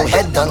dance. My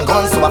head done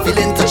gone, so I feel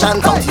to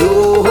chant out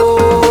you.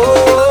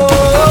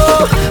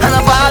 And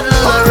a bottle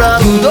of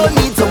rum. You don't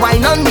need to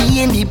wine on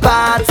me in the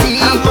party.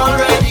 I'm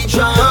already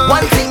drunk.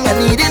 One thing I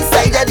need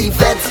inside of the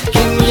Fete.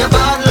 Give me a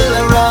bottle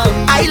of rum.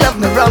 I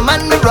love me rum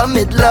and me rum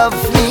it love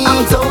me.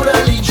 I'm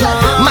totally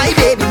drunk. My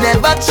baby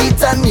never cheat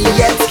on me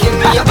yet. Give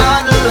me a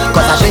bottle of rum.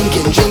 Cause I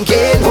drinking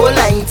whole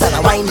night. And I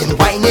whining,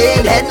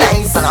 head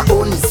nice. And I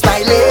only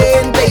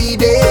smiling,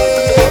 baby.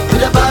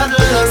 With a bottle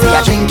of rum. See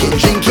I drinking,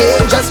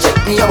 just check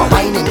me out,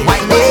 whining.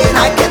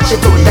 I catch you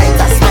tonight,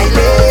 I'm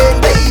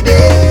smiling, baby.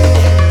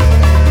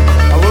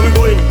 And where we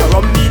going? A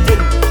rum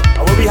meeting.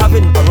 And where we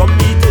having? A rum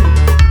meeting.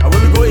 And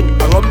where we going?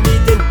 A rum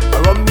meeting. A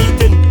rum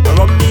meeting. A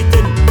rum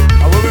meeting.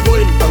 And where we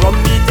going? A rum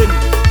meeting.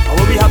 And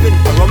where we having?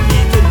 A rum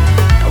meeting.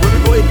 And where we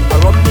going? A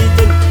rum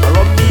meeting. A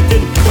rum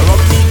meeting. A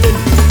rum meeting.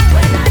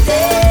 When I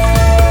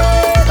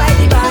day by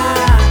the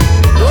bar,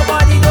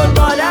 nobody don't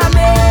bother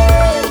me.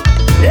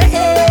 Hey,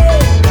 hey.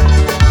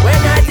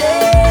 When I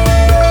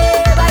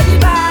day by the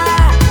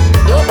bar,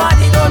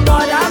 nobody don't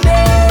bother me.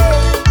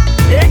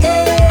 Hey,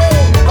 hey.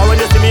 And when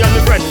you see me and my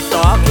friends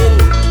talking,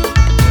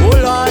 oh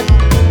Lord,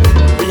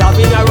 we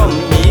having a rum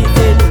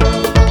meeting.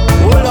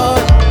 Oh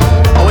Lord.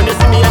 And when you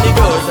see me and the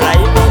girls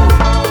living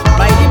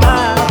by the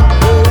bar,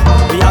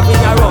 we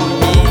having a rum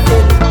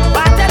meeting.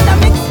 Bartender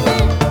mix me.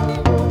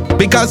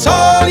 Because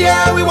oh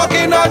yeah, we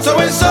walking out so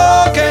it's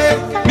okay.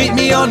 Meet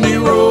me on the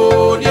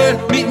road, yeah.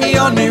 Meet me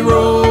on the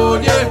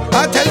road, yeah.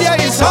 I tell ya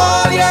it's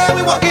all yeah,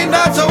 we walking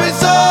out so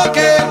it's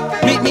okay.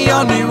 Meet me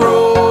on the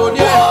road,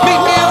 yeah.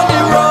 Meet me on the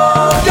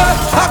road, yeah.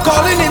 I'm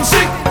calling in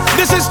sick,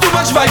 this is too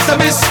much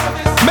vitamins.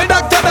 My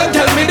doctor done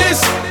tell me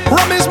this,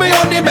 rum is me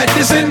only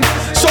medicine.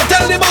 So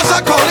tell the boss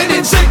I'm calling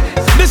in sick,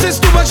 this is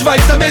too much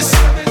vitamins.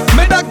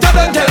 My doctor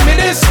done tell me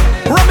this,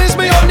 rum is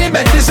me only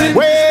medicine.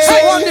 So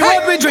on the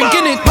road we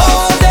drinking it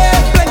all day,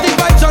 plenty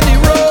vibes on the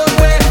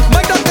roadway.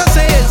 My doctor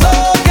say it's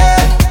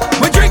okay.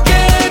 We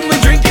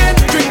drinking,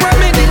 drink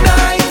rum in the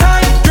night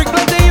time. Drink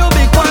plenty, you'll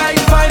be quite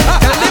fine.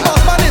 Tell the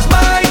boss man it's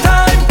my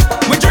time.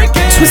 We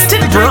drinking,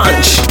 Twisted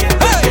Brunch.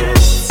 Hey.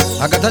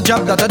 I got a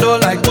job that I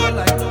don't like.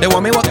 They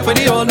want me work for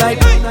the whole night.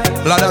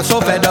 Lord, I'm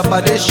so fed up by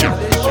this shit.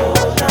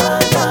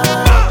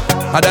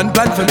 I done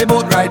planned for the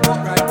boat ride.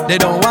 They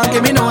don't want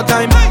give me no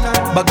time,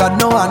 but God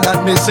know I'm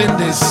not missing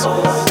this.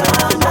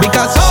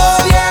 Because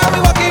oh yeah, we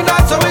walking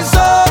out so it's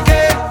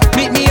okay.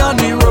 Meet me on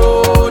the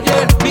road,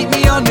 yeah. Meet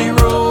me on the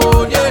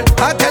road, yeah.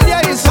 I tell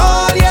ya it's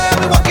all yeah,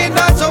 we walking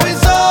out so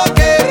it's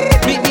okay.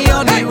 Meet me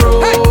on the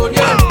road,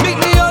 yeah. Meet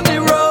me on the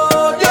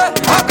road, yeah.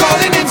 I'm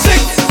calling in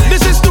sick,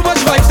 this is too much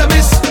vibes to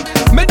miss.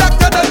 My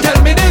doctor done tell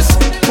me this,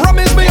 rum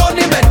is me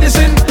only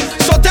medicine.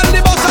 So tell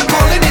the boss I'm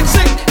calling in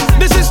sick,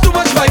 this is too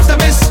much vibes to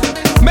miss.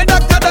 My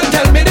doctor done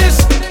tell me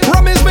this,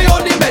 rum is me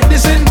only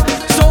medicine.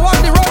 So on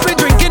the road we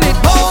drinking it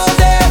all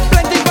day,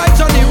 plenty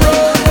vibes on the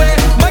roadway.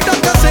 My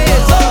doctor say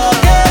it's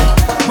okay.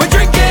 We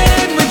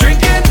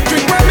drinking,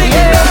 drink rum in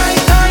the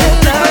night time.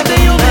 Plenty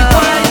you'll be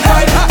fine.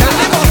 Tell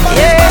the boss man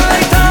it's my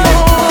time.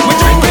 We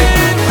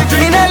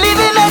drinking, In a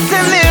living let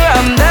till me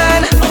rum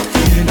done,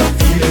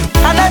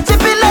 and a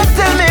chipping let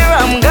till me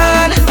rum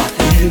gone.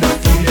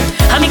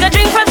 I make a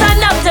drink from sun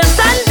up till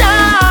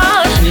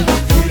sundown.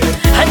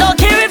 I don't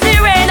care if the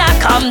rain I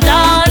come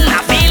down.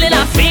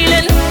 I'm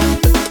feeling.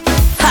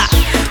 Ha!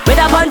 With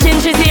a punch in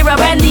zero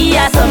brandy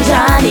or some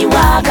Johnny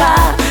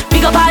Walker.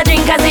 Pick up our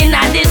drinkers in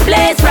at this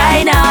place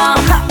right now.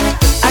 Ha!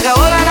 I got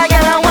all on a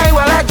girl and wine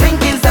while I'm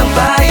drinking some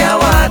fire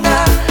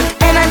water.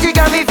 Energy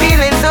got me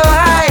feeling so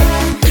high,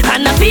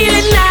 and I'm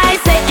feeling nice.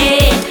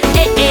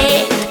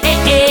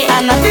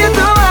 And I feel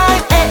so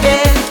right.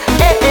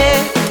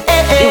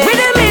 The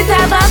rhythm is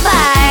have a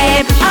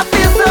vibe. I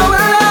feel so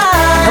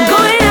alive. I'm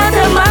going out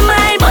of my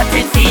mind, but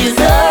it feels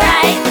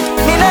alright.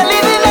 Me not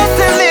living less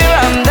till me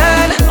rum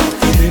done,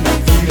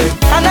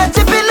 and I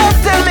chipping less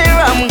till me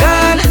rum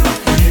gone.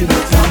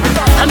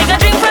 I make a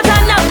drink from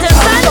sun up till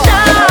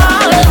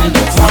sundown.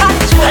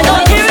 I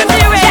don't care if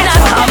the rain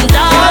has come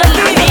down.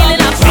 I'm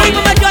feeling.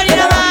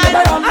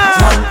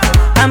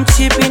 I'm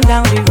chipping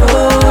down the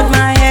road,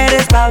 my head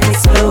is about to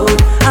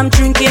explode. I'm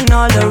drinking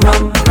all the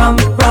rum.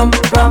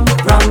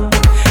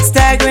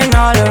 Staggering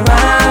all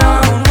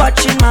around,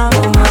 watching my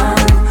woman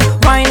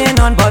whining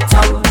on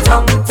bottom,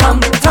 tum.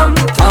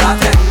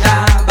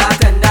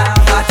 Bartender,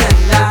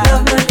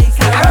 love my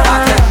liquor.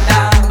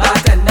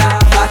 Bartender,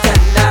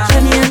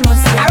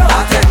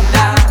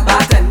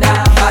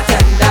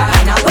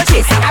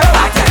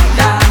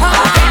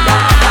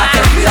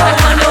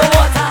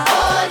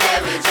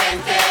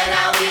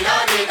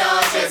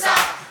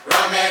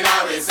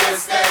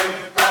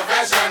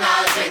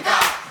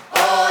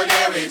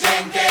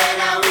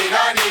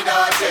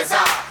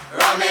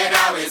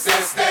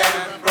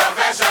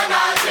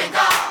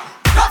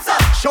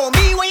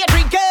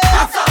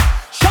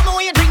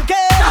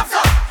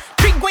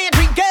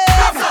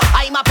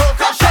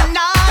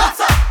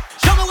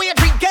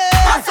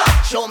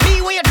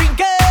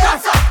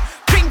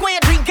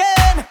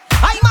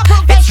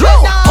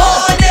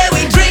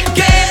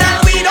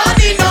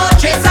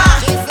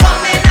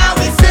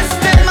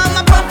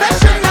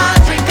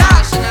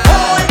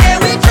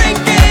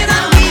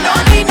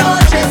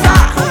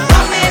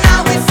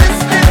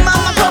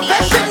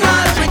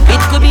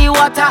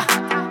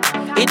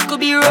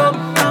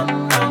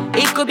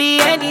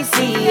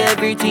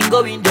 everything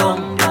going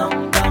down,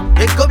 down, down.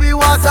 It could be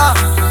water,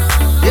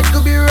 it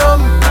could be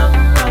rum,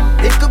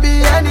 it could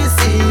be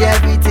anything,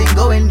 everything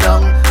going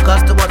down.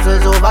 Cause the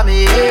bottle's over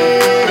me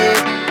head,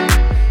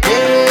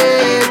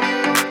 head,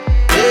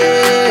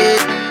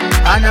 head.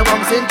 And I'm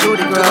bouncing through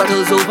the ground.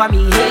 The bottle's over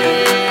me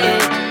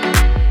head,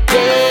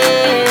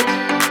 head,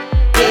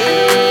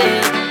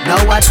 head.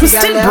 Now watch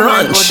Twisted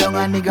Brunch. Go down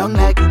on the ground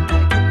like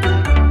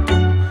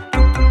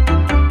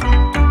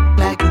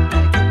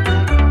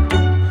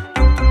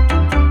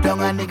down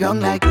on the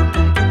ground like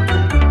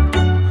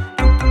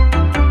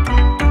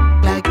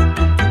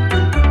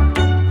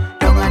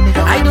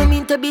I don't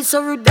mean to be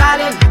so rude,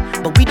 darling,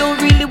 but we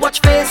don't really watch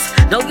face.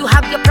 Now you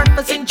have your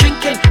purpose in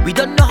drinking. We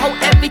don't know how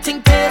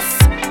everything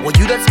tastes. Well,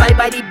 you don't spy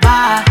by the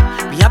bar,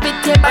 we have it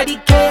here by the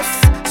case.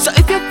 So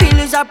if you feel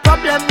is a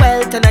problem,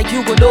 well, tonight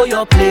you go know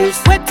your place.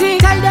 Wetty,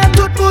 tell them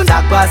tout moun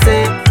sak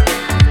pase.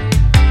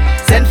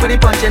 Send for the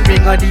punch and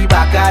bring on the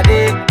back of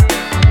it.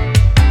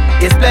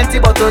 It's plenty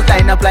bottles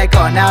line up like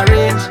on a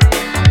range.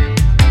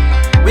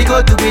 We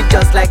go do it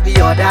just like the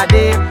other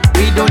day.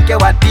 We don't care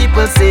what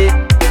people say.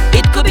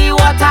 It could be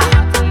water,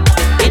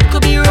 it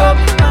could be rum,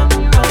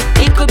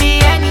 it could be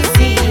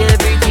anything,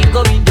 everything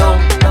going down,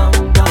 down,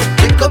 down.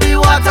 It could be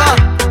water,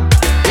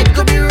 it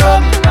could be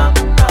rum,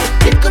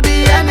 it could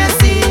be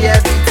anything,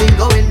 everything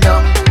going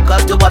down.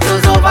 Cause the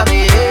bottle's over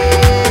me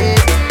head,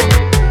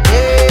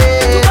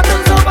 head. The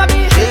bottle's over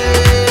me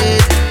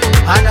head.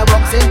 And I'm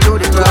bouncing through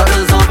the crowd.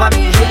 The bottle's over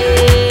me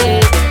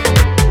head,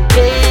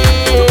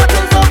 head. The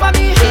bottle's over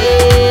me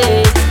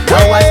head.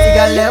 Now watch the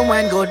girl them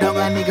wine go down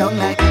and the gong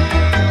like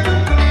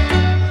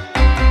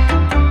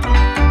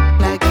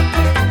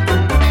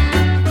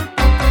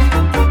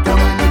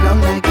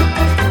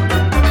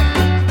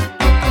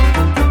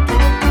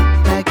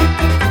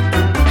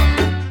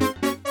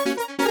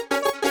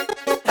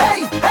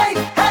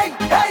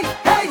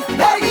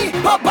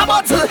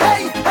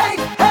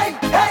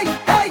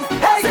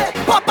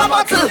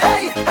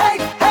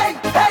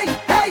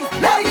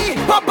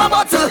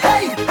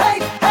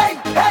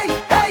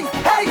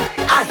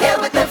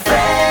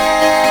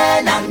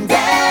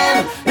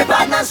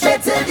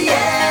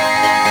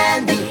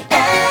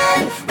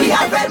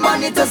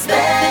to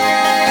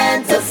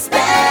spend.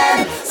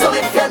 So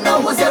if you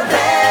know who's your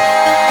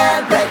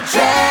brethren,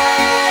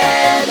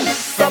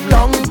 from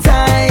long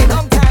time,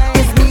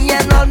 it's me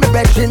and all my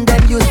brethren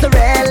them used to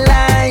red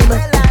line.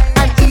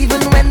 And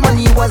even when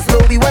money was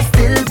low, we was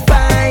still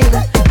fine.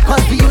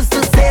 Cause we used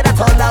to say that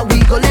all that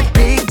we go live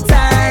big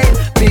time,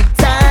 big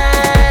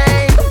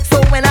time.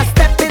 So when I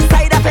step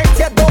inside, I bet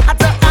you don't have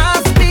to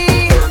ask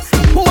me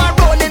who I'm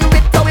rolling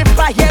with, or if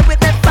I here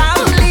with my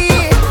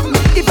family.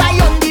 If I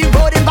on the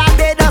road in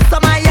Barbados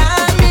or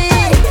Miami,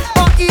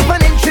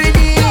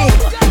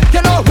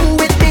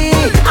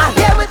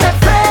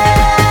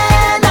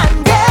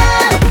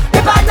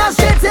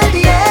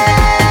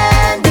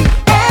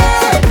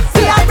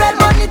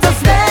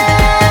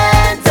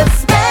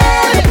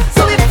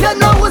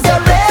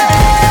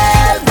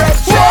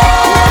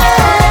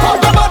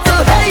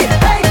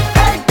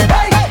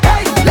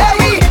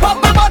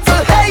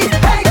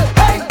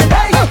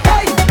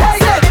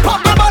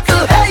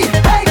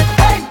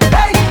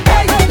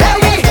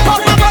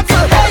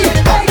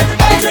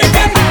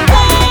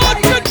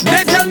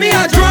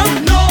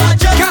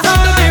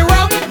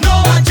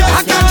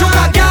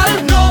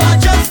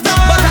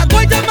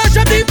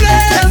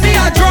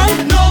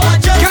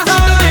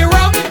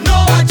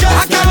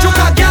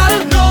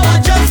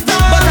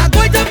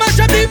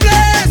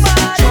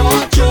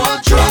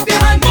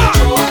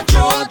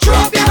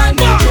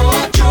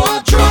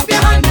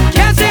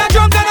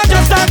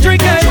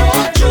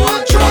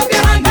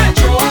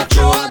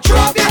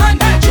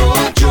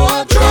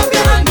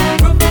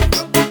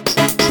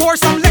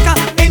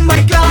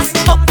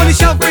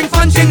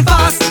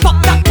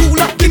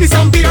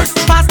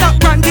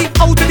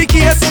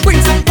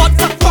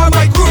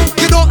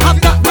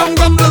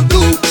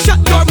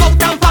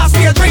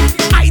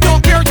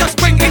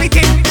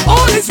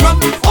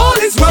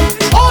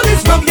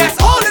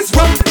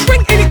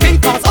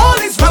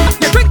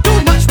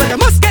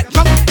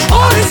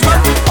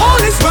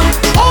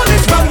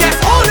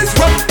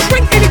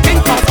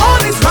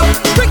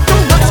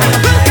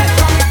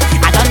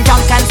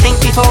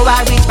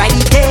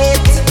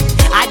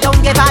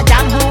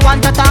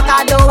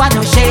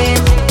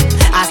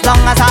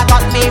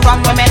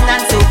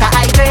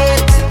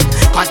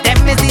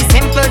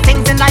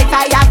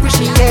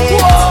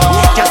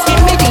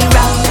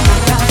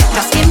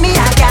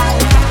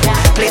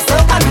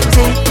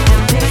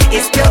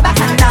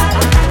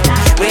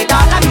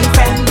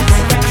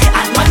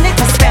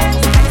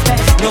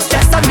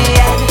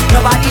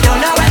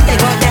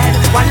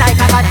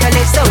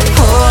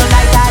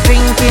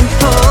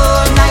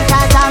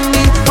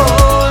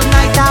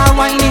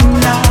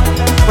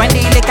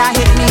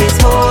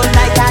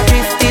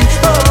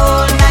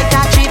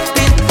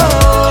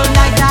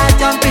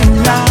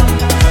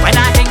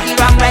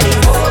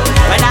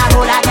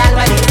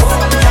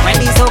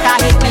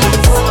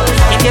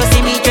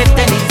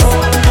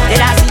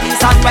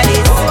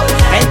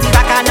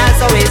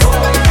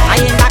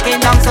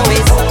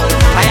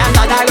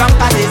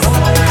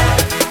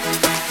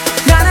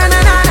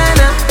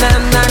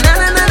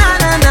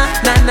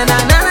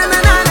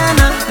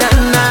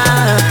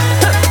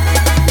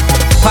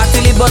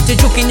 But you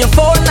juking your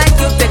phone like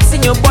you're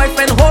texting your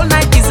boyfriend whole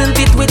night. Isn't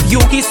it with you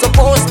he's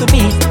supposed to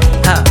be?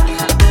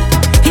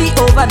 He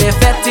over there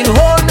fetting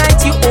whole night.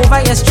 You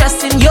over here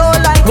stressing your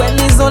life when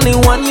there's only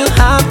one you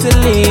have to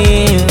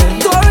live.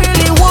 Don't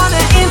really wanna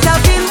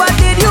intervene, but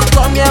did you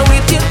come here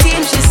with your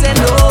team? She said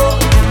no,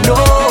 no,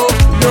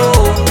 no.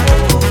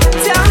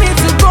 Tell me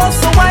to go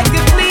so I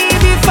could leave.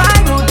 If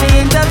I don't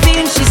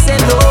intervene, she said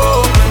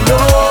no, no,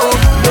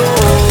 no.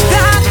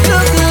 That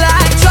look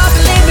like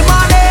trouble in the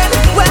morning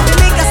when the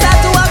liquor start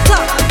to up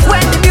top,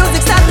 when the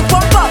music start to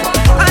pump up,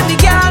 and the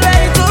girl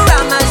ready to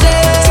ramage.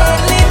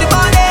 Trouble in the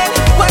morning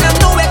when I'm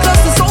nowhere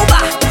close to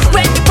sober,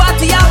 when the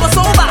party hour was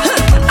over,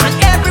 and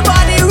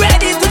everybody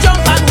ready to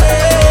jump and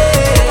way.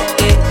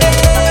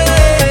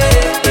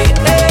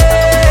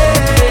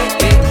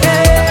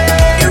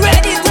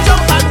 Ready to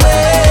jump and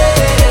way.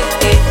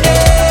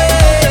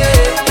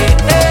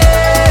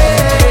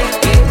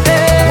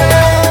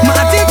 My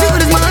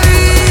attitude is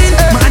mine.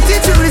 My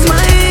attitude is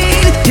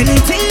mine.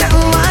 Anything that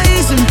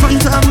lies in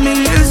front of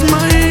me is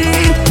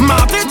mine. My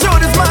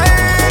attitude is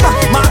mine.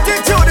 My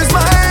attitude is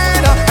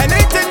mine.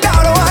 Anything that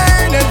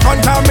lies in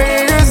front of me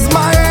is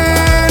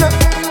mine.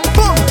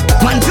 Boom.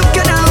 1, 2,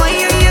 get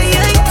away,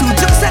 2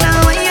 jokes and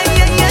away,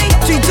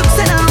 3 jokes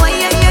and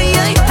away,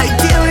 I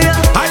dare ya.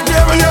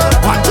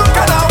 1, 2,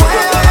 get away,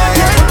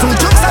 2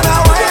 jokes and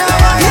away,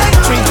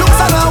 3 jokes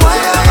and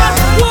away.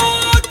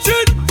 Watch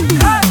it.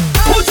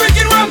 Who's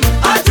drinking rum?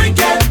 I drink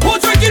it. Who's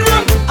drinking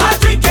rum? I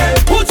drink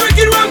it. Who's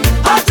drinking rum?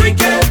 I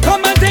drink it.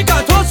 Come and take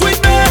a toast with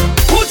me.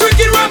 Who's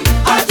drinking rum?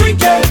 I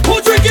drink it.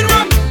 Who's drinking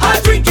rum? I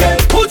drink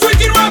it. Who's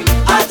drinking rum?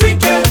 I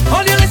drink it.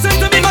 All you listen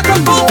to me, my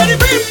come out to the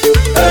brim.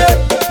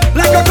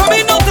 Like I'm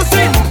coming out to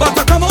sin, but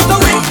I come out to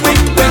win, win,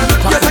 win.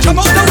 Yes, I come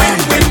out to win,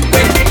 win,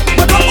 win.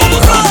 But I'm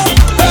almost lost.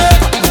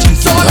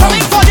 So I'm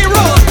coming for the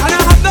road, and I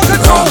have no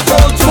control.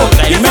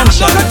 Yes,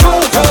 I have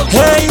no control.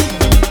 Hey,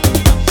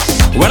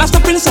 when I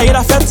step inside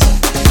a fete,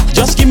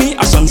 just give me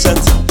a sunset.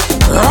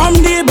 Rum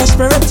the best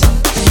spirit,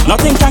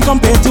 nothing can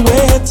compare to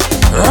it.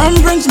 Rum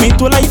brings me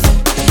to life,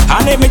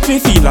 and it makes me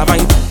feel a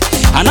vibe.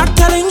 I'm not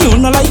telling you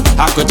no lie,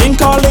 I could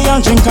drink all day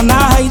and drink all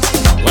night.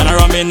 When I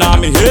rum in on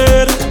me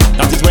head,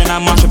 that is when I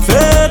mash up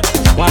fit.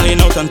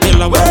 Walling out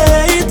until I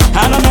wait,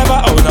 and I'm never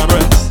out of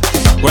breath.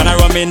 When I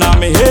rum in on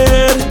me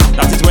head,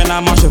 that is when I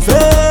mash up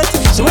fit.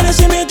 So when you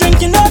see me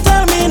drinking, don't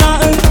tell me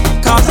nothing,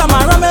 cause I'm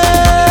a rummist.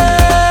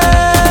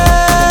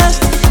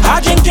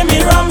 I drink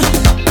me rum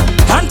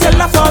until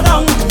I fall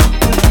down,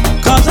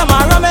 cause I'm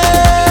a rummist.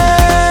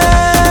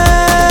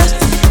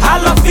 I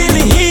love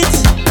feeling heat,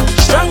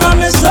 strong rum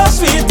is so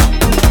sweet.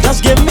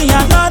 Just give me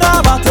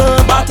another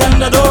bottle,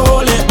 bartender don't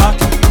hold it back.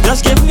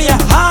 Just give me a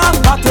half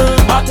bottle,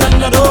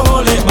 bartender don't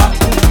hold it back.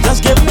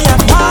 Just give me a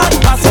quart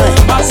bottle,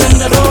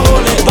 bartender don't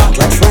hold it back.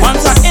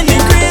 Once I in the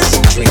crease,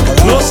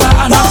 closer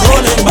and I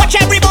hold it back. Watch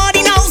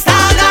everybody now,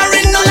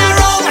 staggering all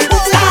around,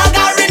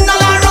 staggering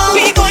all around.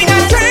 We going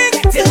and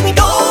drink till we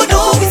don't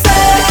know we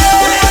say.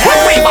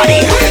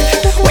 Everybody,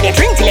 when you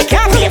drink till you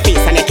can't feel your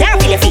feet and you can't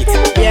feel your feet.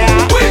 Yeah.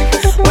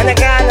 When the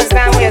girl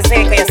understand what you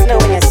say, 'cause you're slow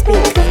when you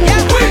speak. Yeah.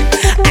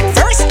 At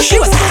first she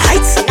was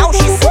hot, so now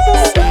she's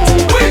sweet.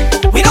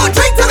 We don't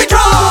drink till we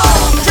drunk.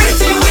 Drink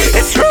till we.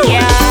 It's true.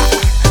 Yeah.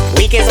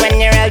 Weak is when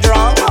you're real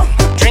drunk,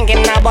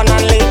 drinking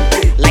abundantly,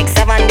 like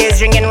 7 days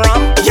drinking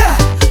rum. Yeah,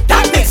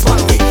 that makes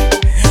 1 week.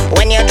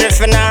 When you're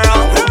drifting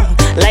around,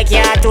 like you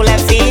had 2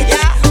 left feet.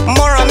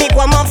 More of me,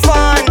 more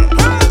fun.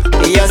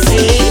 You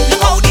see,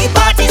 how the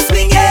party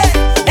swinging,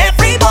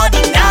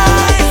 everybody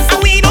nice,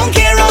 and we don't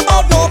care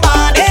about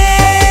nobody.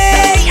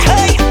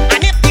 Hey,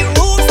 and if the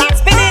rules start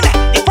spinning,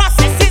 the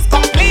process is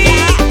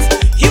complete.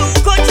 You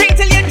could drink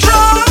till you're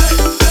drunk,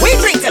 we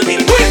drink till we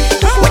win.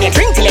 When you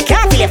drink till you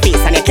can't feel your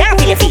face and you can't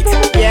feel your feet.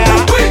 Yeah.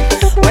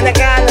 When the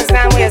girl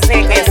understand what you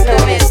say, 'cause you're slow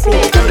when you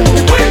speak.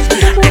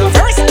 At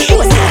first she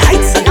was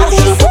hot, so now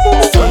she's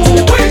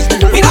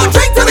we don't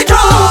drink till we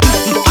drunk.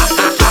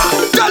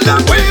 Tell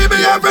them we be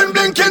having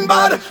blinking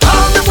bad.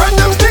 All the friend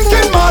them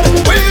stinking mad.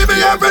 We be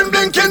having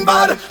blinking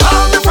bad.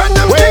 All the friend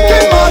them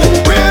stinking mad.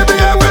 We be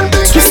having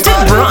blinking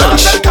bad.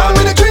 Brunch. They call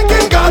me the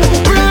drinking god.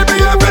 We be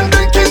having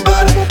blinking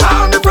bad.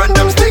 All the friend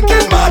them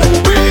stinking mad.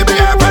 We be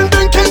having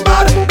blinking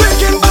bad.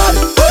 Blinking bad.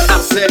 I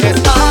say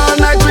it's all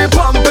night we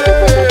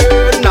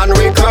pumping and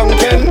we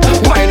crunking,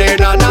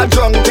 whining and a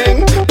drunking,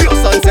 pure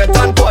sunset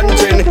and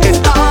punching. It's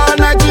all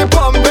night we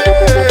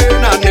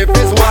pumping, and if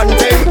it's one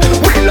thing,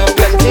 we love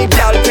plenty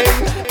gyal thing.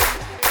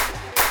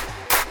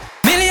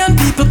 Million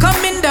people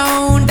coming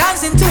down,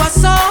 dancing to a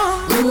song.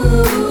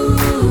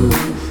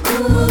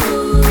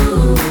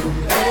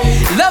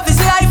 Love is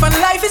life and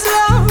life is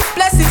love.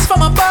 Blessings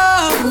from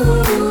above.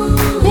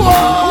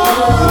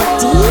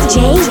 DJ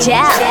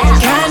Gyal.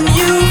 Can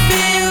you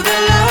feel the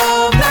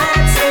love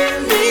that's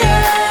in the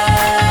air?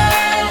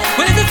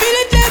 Well, if you feel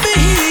it, let me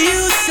hear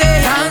you say,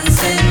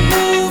 dancing,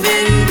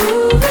 moving,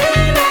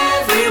 moving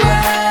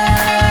everywhere.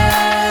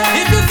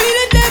 If you feel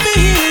it, let me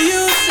hear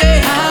you say,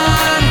 na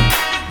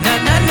na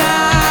na na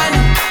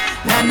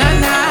na na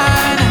na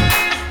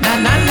na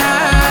na na,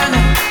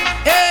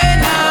 eh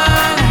na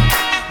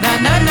na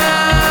na na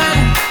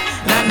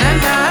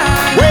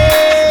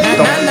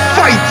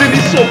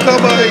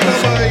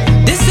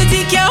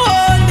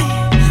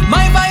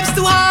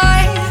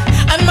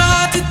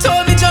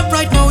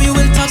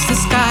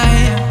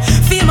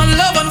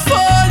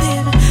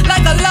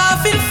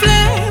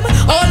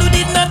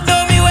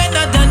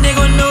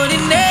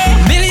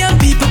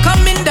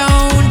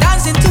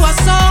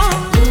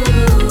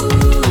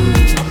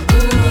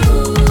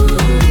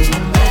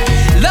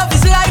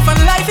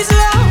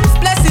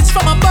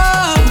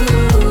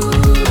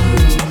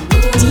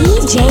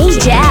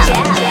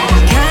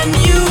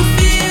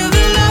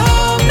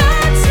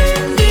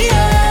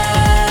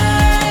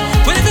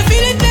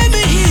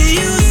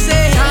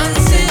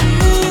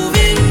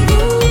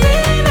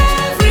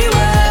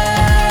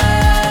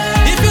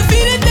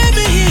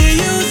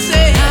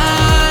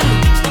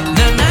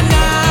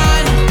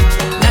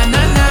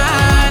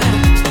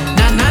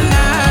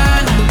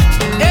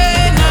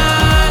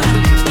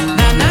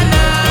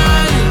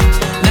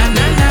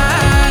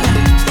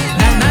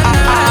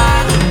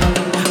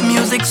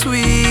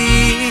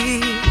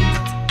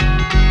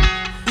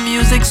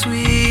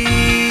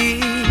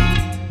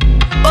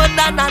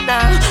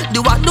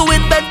the one who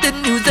invented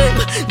music.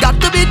 Got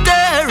to be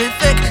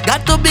terrific,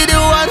 got to be the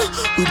one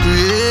who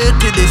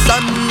created the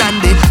sun and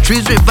the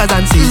trees, rivers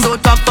and seas. So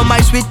talk for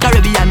my sweet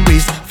Caribbean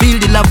breeze. Feel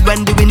the love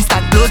when the wind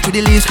start blow through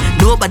the leaves.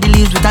 Nobody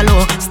leaves with a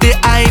low. Stay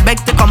high, beg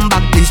to come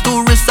back please.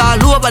 Tourists all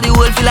over the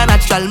world feel a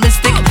natural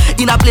mystic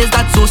in a place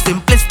that's so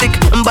simplistic,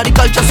 but the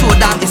culture so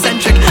damn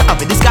eccentric. And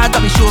with this card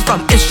that we show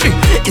from history,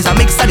 is a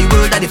mix of the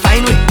world that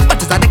define way.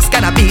 What is the next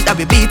kind of beat that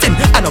we beating?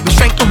 And now we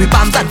strength we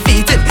palms and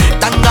feet in.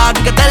 Thank God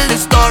we can tell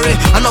this story.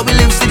 And now we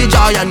live see the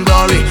joy and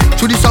glory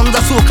through the songs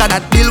of soca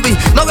that build we.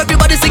 Now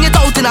everybody sing it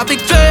out in a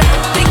victory.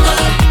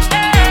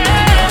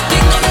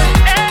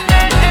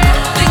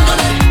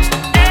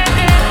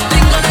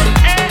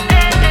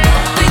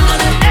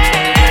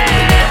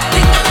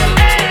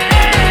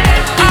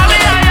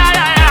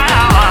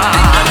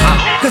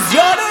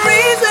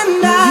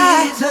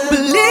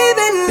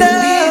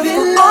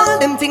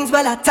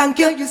 Well, I thank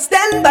you, you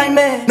stand by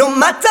me. No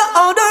matter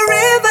how the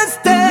rivers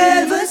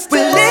turn, we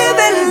live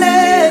and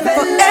live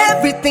for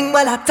everything.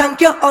 Well, I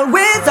thank you,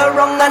 always are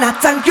wrong, and I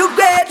thank you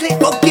greatly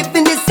for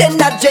giving this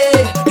energy.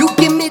 You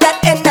give me that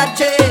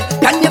energy.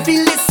 Can you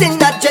feel this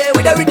energy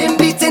with a rhythm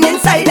beating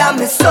inside of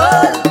my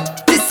soul?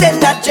 This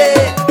energy,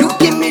 you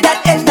give me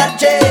that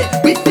energy.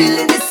 We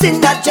feeling this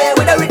energy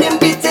with a rhythm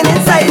beating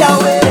inside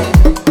our way.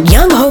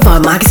 Young Hova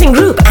Marketing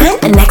Group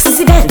and Nexus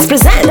Events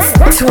presents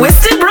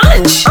Twisted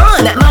Brunch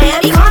on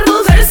Miami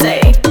Carnival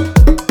Thursday.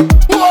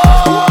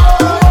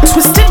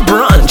 Twisted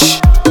Brunch.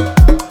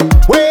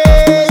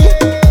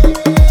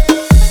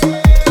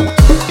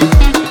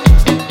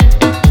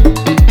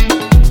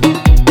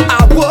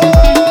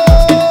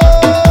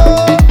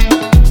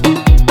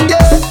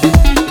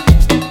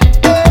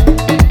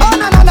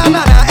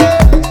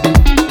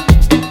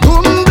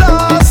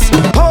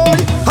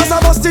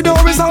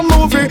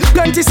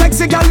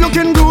 Sexy girl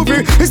looking groovy.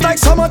 It's like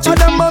so much of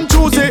them on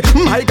Tuesday.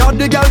 My God,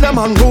 the girl them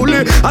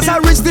unruly. As I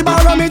reach the bar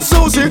I meet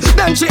Susie.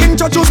 Then she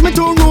introduced me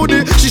to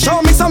Rudy. She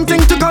showed me something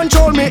to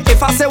control me.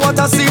 If I say what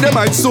I see, they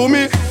might sue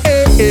me.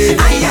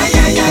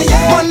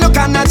 One look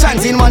and a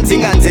chanting one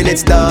thing until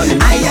it's done.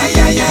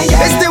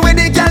 It's the way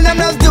the girl them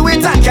just do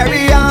it and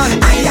carry on.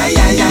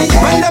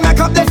 When they make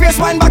up their face,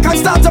 wind back and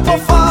start to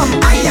perform.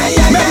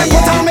 Make me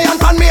put on me and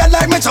pan me head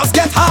like me just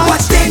get hard.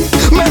 Watch this.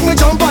 Make me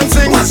jump and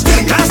sing. Watch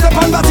this. Can't step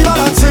on body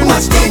balancing.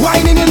 Watch this.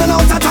 Whining in and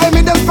out of time,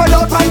 me them spread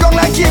out and gong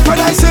like cake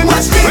producing.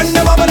 When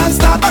the bubble and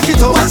start back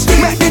it up.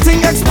 Make the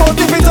thing explode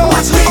if it up.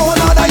 Oh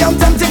Lord, I am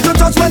tempted to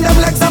touch when them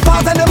legs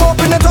apart and them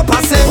open it up.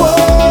 I say,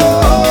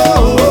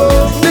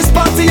 whoa, this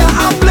party I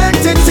have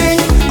plenty thing.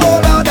 Oh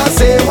Lord, I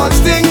say one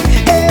thing.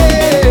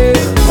 Hey,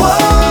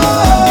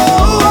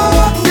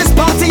 whoa, this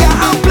party I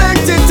have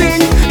plenty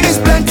thing. It's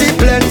plenty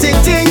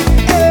thing.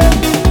 Hey,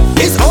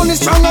 it's only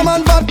stronger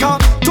man vodka.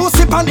 Two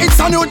sip and it's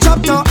a new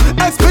chapter.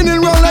 Head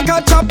spinning round like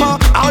a chopper.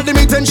 All the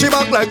meat and she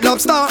back like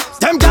lobster.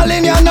 Them gal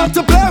in here not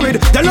to play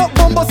with. They look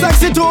bumbo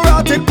sexy too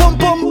erotic. Pum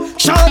pum,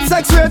 short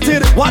sex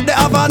rated. What they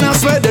have on a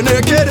sweat they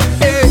naked.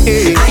 Hey,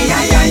 hey.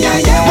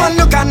 One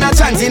look and a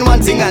chanting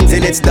one thing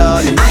until it's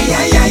done.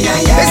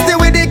 It's the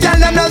way the gal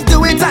them just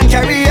do it and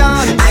carry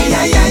on.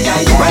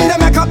 When they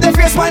make up their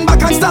face, wind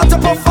back and start to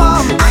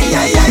perform.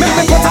 Make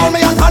me put on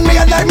me and pan me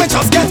head like me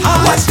just get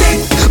hard. Watch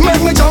this.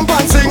 Make me jump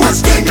and sing.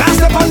 Watch this. Can't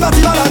step on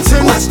body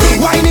balancing. Watch this.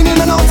 Whining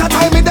in and out of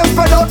time, me them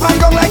spread out and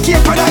gong like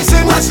cake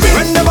producing.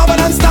 When the bubble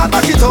and start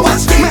back it up.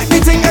 Make the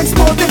thing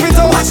explode if it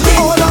up.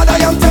 Oh Lord, I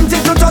am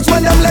tempted to touch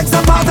when them legs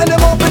apart and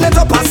them open it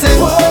up. I say,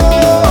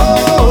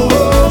 whoa,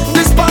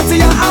 this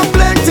party I have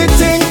plenty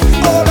thing.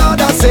 Oh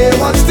Lord, I say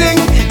one thing.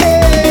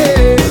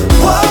 Hey,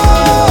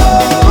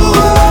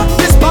 whoa,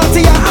 this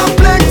party I have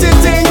plenty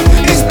thing.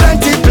 It's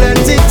plenty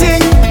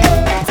thing.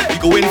 We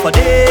going for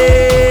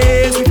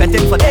days, we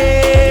fetting for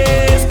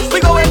days. We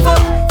going for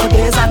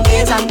days and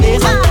days and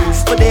days and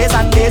days. For days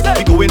and days,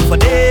 we going for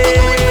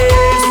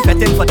days, we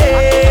fetting for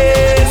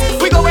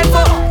days. We going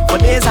for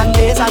days and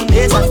days and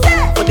days and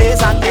for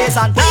days and days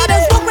and days. We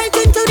just walk right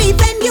into the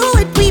venue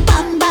with we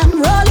bam bam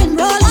rolling.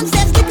 On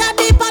steps the car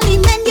deep on the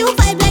menu,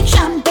 vibe like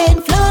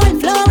champagne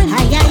flowing.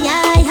 Hi.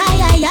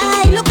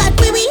 Look at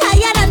we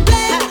higher than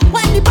play.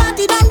 When the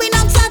party done, we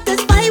not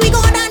satisfied. We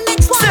go down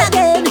next one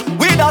again.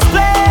 We just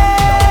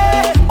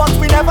play, but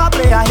we never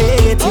play a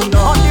hating.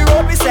 On the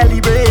road we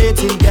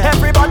celebrating.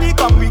 Everybody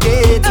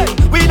congregating.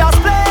 We just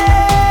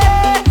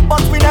play,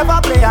 but we never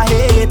play a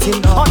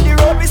hating. On the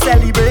road we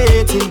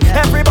celebrating.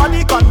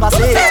 Everybody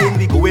conversating.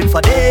 We going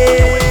for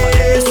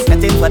days,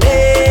 getting for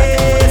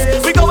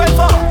days. We going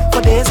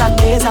for days and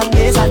days and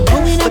days and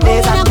for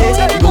days and days.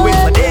 We going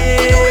for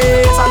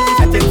days and we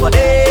getting for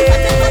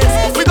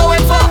days. We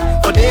going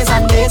for days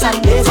and days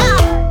and days.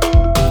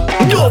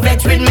 Don't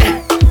vex with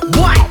me,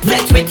 boy,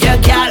 vex with your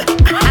girl.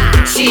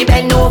 She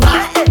bend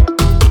over,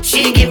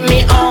 she give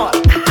me all.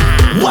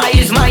 Why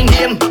is my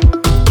name?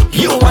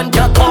 You want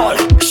to call?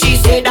 She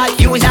said that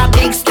you's a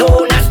big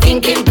stone, a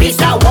stinking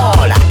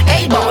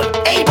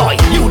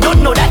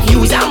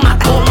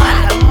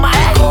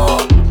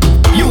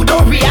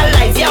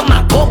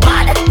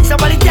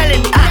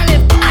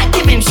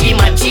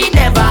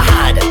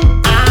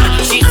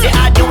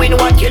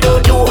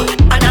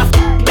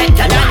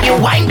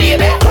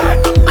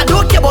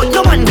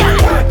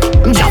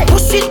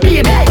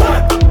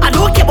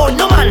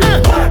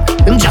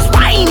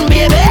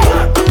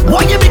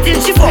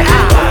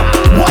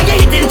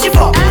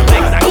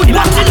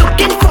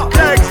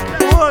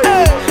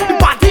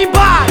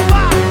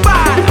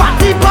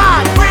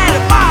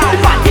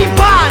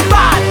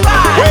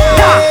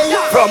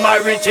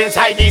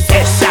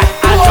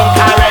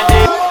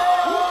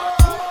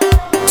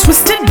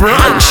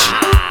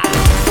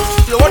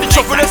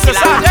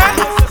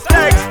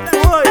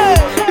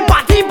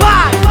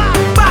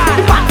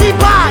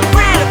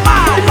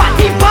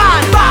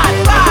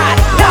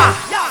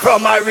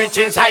reach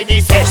inside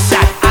the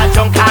session. I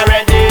drunk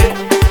already.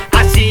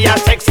 I see a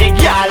sexy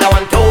girl, I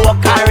want to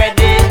walk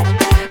already.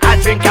 I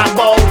drink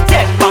about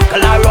 10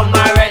 buckle of rum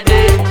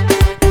already.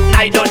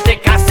 I don't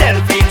take a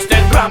selfie,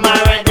 Instagram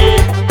already.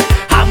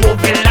 I'm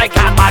moving like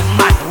a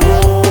madman.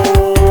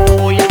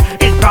 Whoa,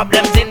 it's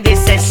problems in this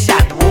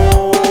session.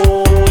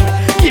 Whoa,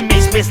 give me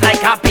space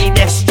like a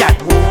pedestrian.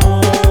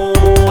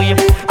 Whoa,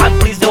 and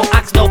please don't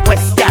ask no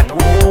question.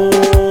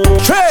 Whoa,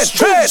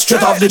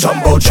 straight off the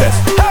jumbo jet.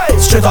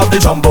 Straight off the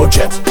jumbo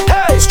jet.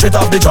 Straight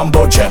off the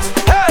jumbo jet.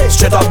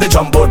 Straight off the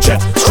jumbo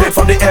jet. Straight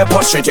from the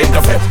airport, straight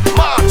into Fete.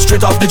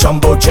 Straight off the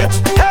jumbo jet.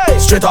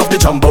 Straight off the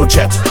jumbo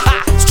jet.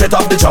 Straight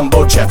off the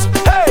jumbo jet.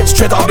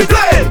 Straight off the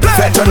plane.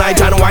 Fete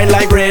tonight and wine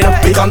like rain.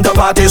 We come to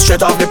party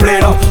straight off the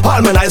plane.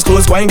 All my nice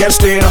clothes going get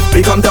stained.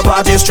 We come to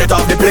party straight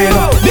off the plane.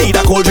 Need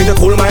a cold drink to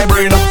cool my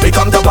brain. We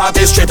come to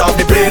party straight off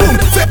the plane.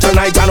 Fete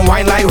tonight and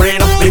wine like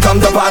rain. We come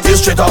to party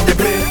straight off the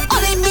plane.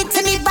 Only me to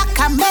the back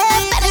of me,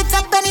 bend it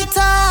up, bend it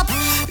up.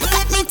 Look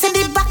at me to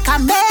the back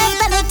of me,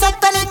 bend it up,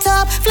 bend it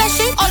up.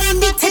 Flashy, only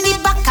me to the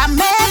back of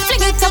me,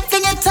 fling it up,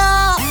 fling it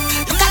up.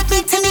 Look at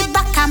me to the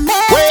back of me,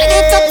 fling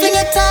it up, fling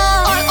it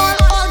up.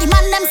 All the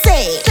man them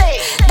say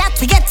that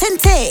we getting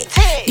take.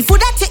 The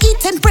food that you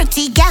eating,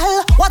 pretty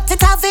girl, what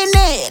it have in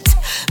it?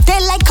 They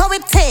like how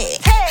it take,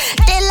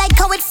 they like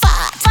how it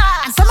fat.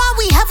 And somehow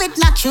we have it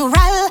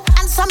natural,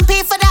 and some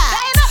pay for that.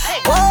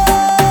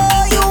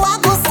 Oh, you are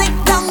go sit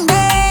down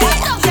there.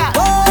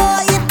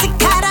 Oh, you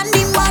think I don't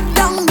need my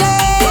down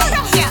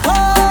there.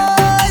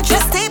 Oh,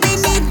 just stay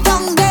beneath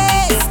down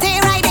there. Stay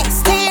right there,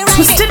 stay right there.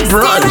 Twisted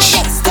Brunch.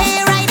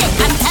 Stay right there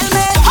and tell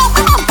me how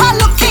my bumper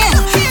looking.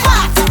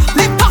 Fat,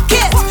 me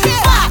pocket.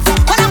 Fat,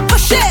 when I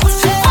push it.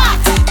 Fat,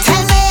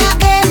 tell me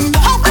again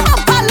how my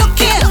bumper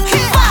looking.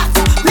 Fat,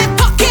 me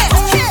pocket.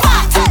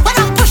 Fat, when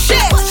I push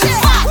it.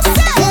 Fat,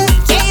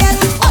 yeah,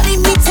 only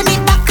me to me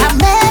back of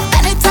me.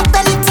 Bend it up,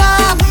 bend it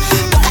up.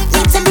 Look at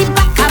me to me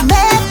back of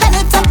me. Bend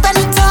it up, bend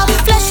it up.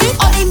 Flashy,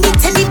 only me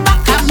to me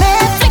back of me.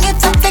 Fling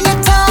it up, fling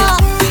it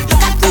up.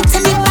 Look at me to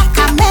me back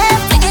of me.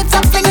 Fling it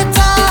up, fling it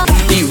up.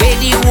 The way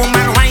the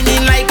woman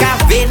whining like a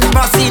vein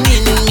busting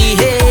in me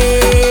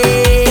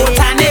head.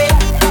 Botany,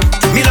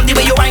 me love the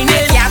way you whine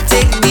it. Yeah,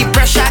 take the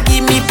pressure,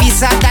 give me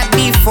piece of that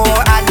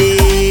before a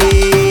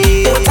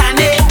day.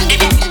 Botany,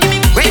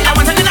 wait, I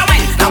want to do the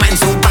wine. That wine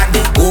so bad,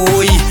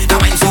 oi. That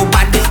wine so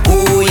bad,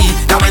 oi.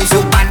 That wine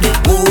so bad,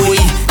 oi.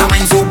 That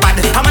wine so bad.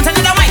 I want to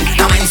do the wine.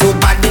 That wine so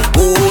bad,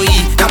 oi.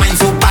 That wine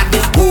so bad,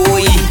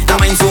 oi. That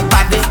wine so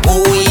bad,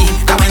 oi.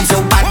 That wine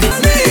so bad.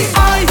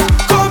 I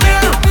come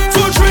here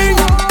to drink.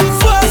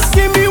 First,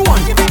 give me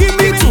one, give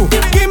me two,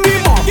 give me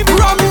more.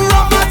 Rum,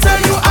 I tell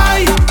you,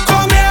 I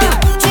come here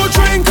to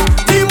drink.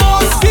 The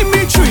most, give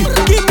me 3,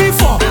 give me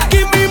 4,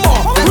 give me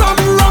more.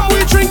 Rum, we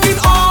drinking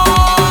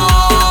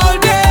all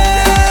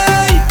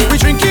day. We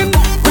drinking,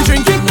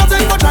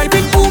 nothing but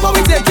driving Uber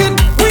we taking.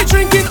 We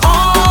drinking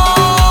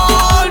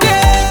all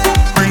day.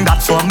 Bring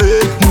that for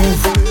me,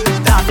 move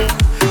that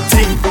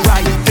thing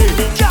right there.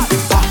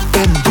 Back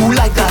then, do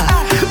like that.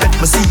 Let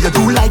me see you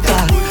do like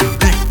that.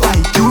 Big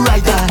bike, you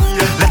ride that.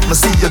 Let me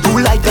see you do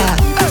like that.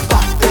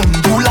 Back then,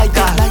 do like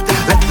that.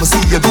 Let me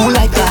see you do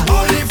like that.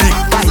 Big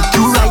bike,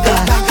 you ride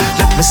that.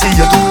 Let me see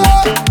you do.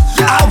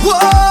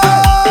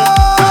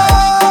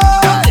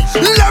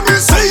 Let me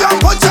see you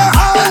put your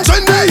hands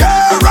in the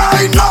air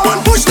right now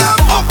and push them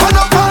up and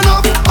up and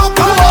up, up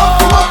and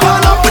up, up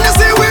and up. When you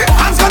see we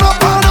hands gone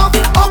up and up,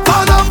 up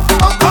and up,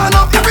 up and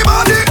up.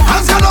 Everybody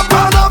hands gone up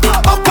and up,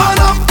 up and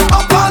up,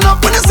 up and up.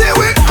 When you see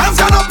we hands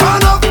gone up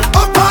and up,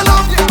 up and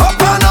up,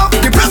 up and up.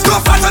 The place go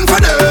fat and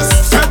for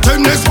this. Fete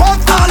in this what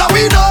all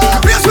we know. The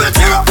place will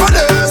tear up for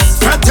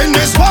this. Fete in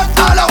this what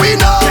all we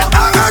know.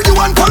 I heard you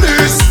want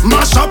police.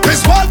 Mash up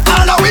is what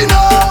all we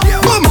know.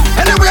 Boom,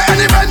 anywhere,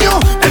 any venue,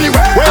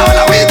 anywhere,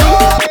 all we go.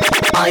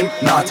 I'm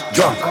not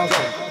drunk.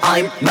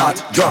 I'm not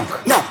drunk.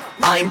 No.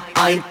 I'm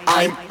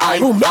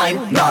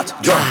not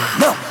drunk.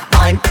 No.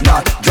 I'm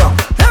not drunk.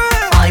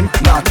 I'm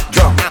not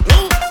drunk.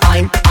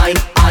 I'm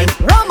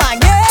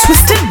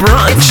Twisted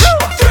Brunch.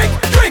 Drink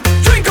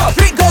up,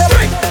 drink up,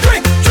 drink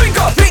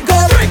up, drink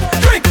up,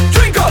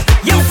 drink up.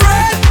 You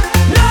friend?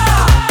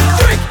 Nah.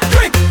 Drink up,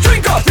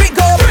 drink up, drink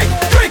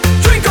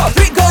up,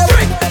 drink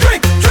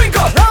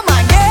up. Oh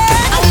my God.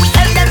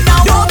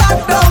 No back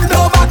down, no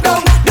back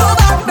down, no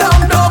back down,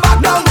 no back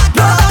down,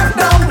 no back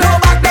down, no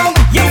back down.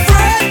 You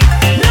friend?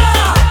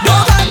 Nah. No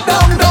back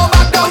down, no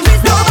back down,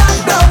 no back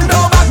down, no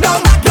back down,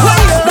 no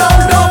back down,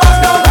 no back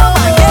down. Oh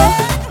my God.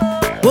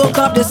 Woke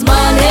up this morning,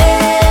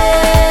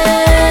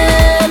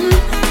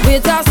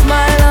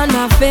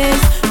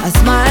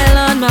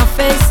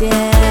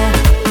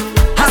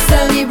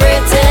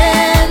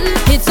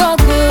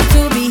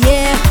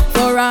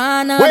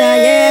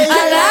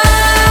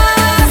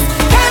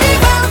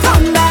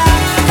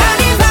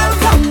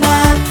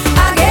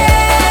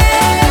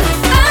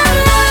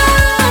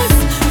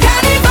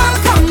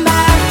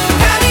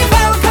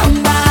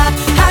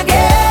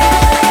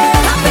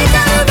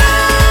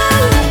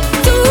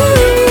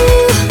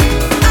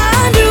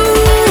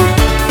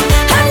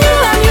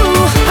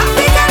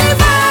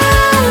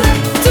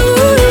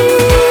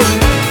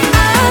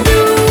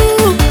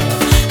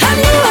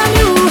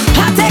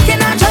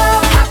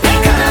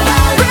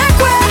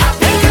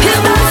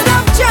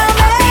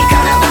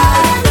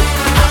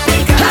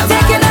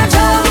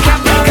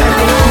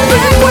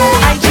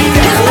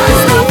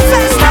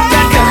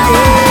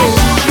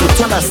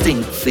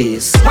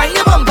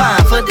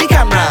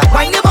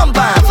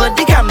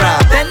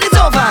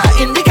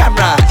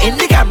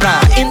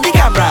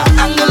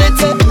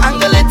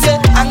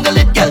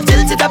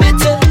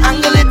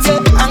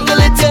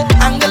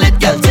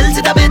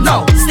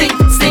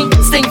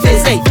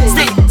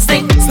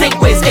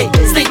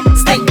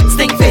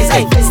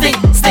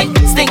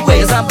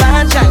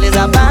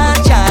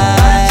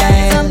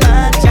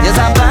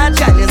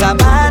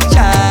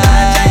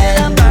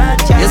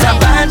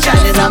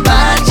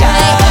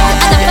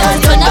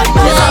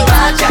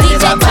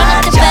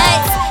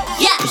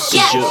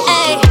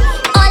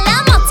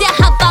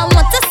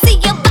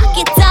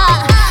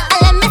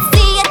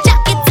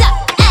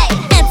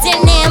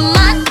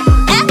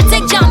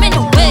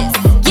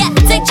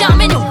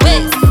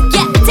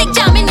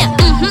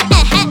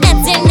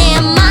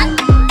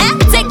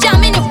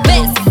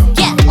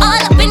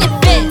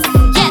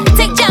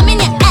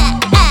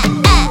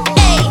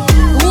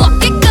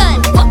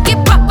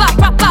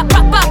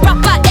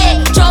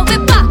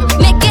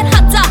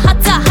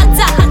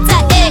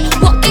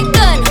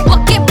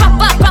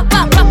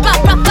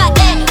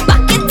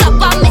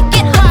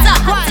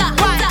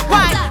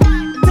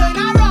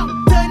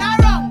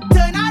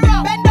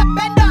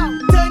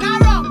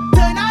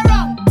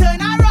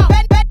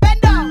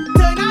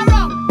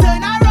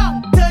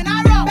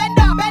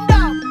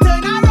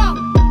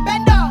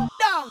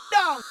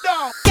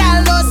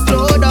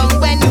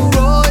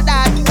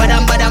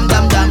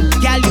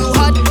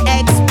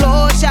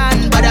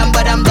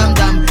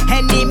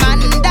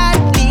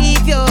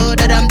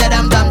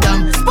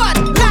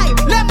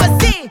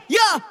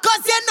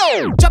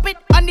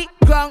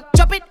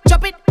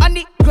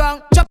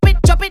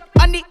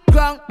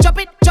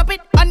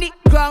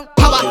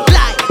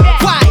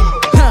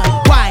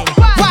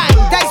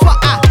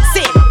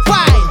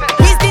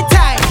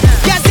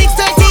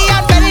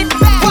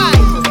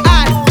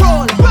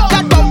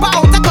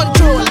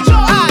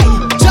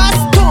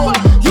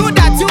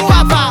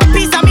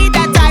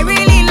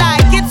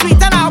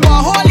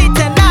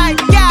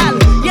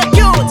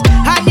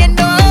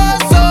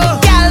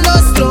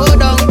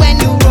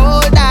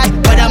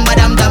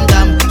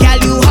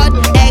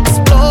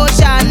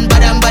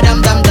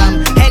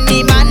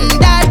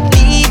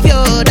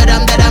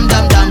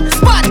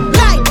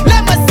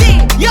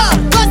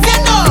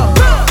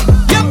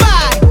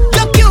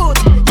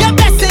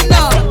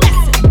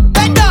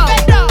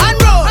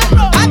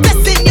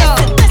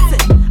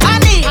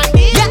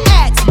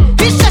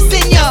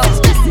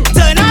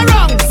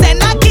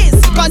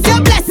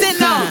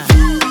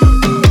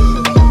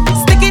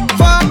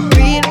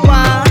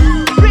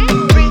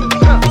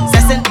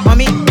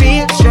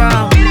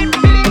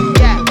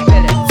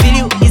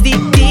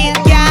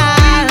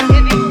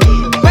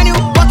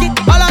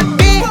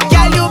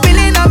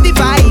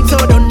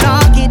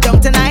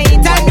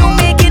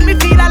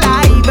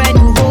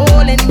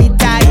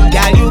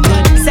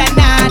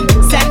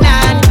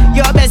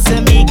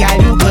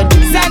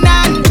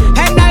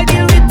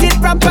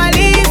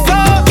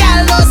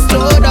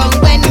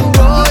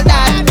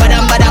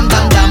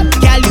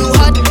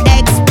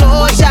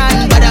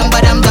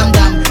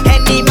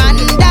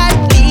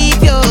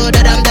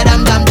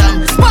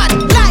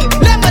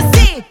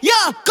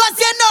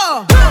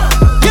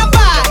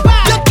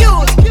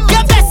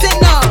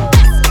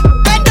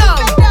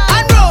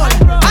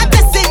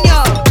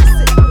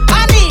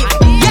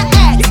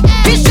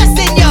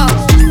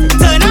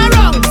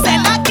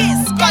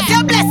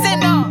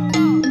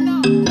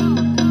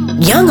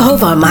 Young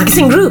Hova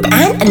Marketing Group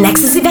and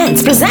Nexus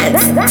Events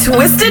presents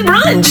Twisted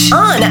Brunch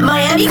on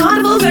Miami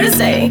Carnival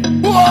Thursday.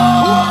 Whoa!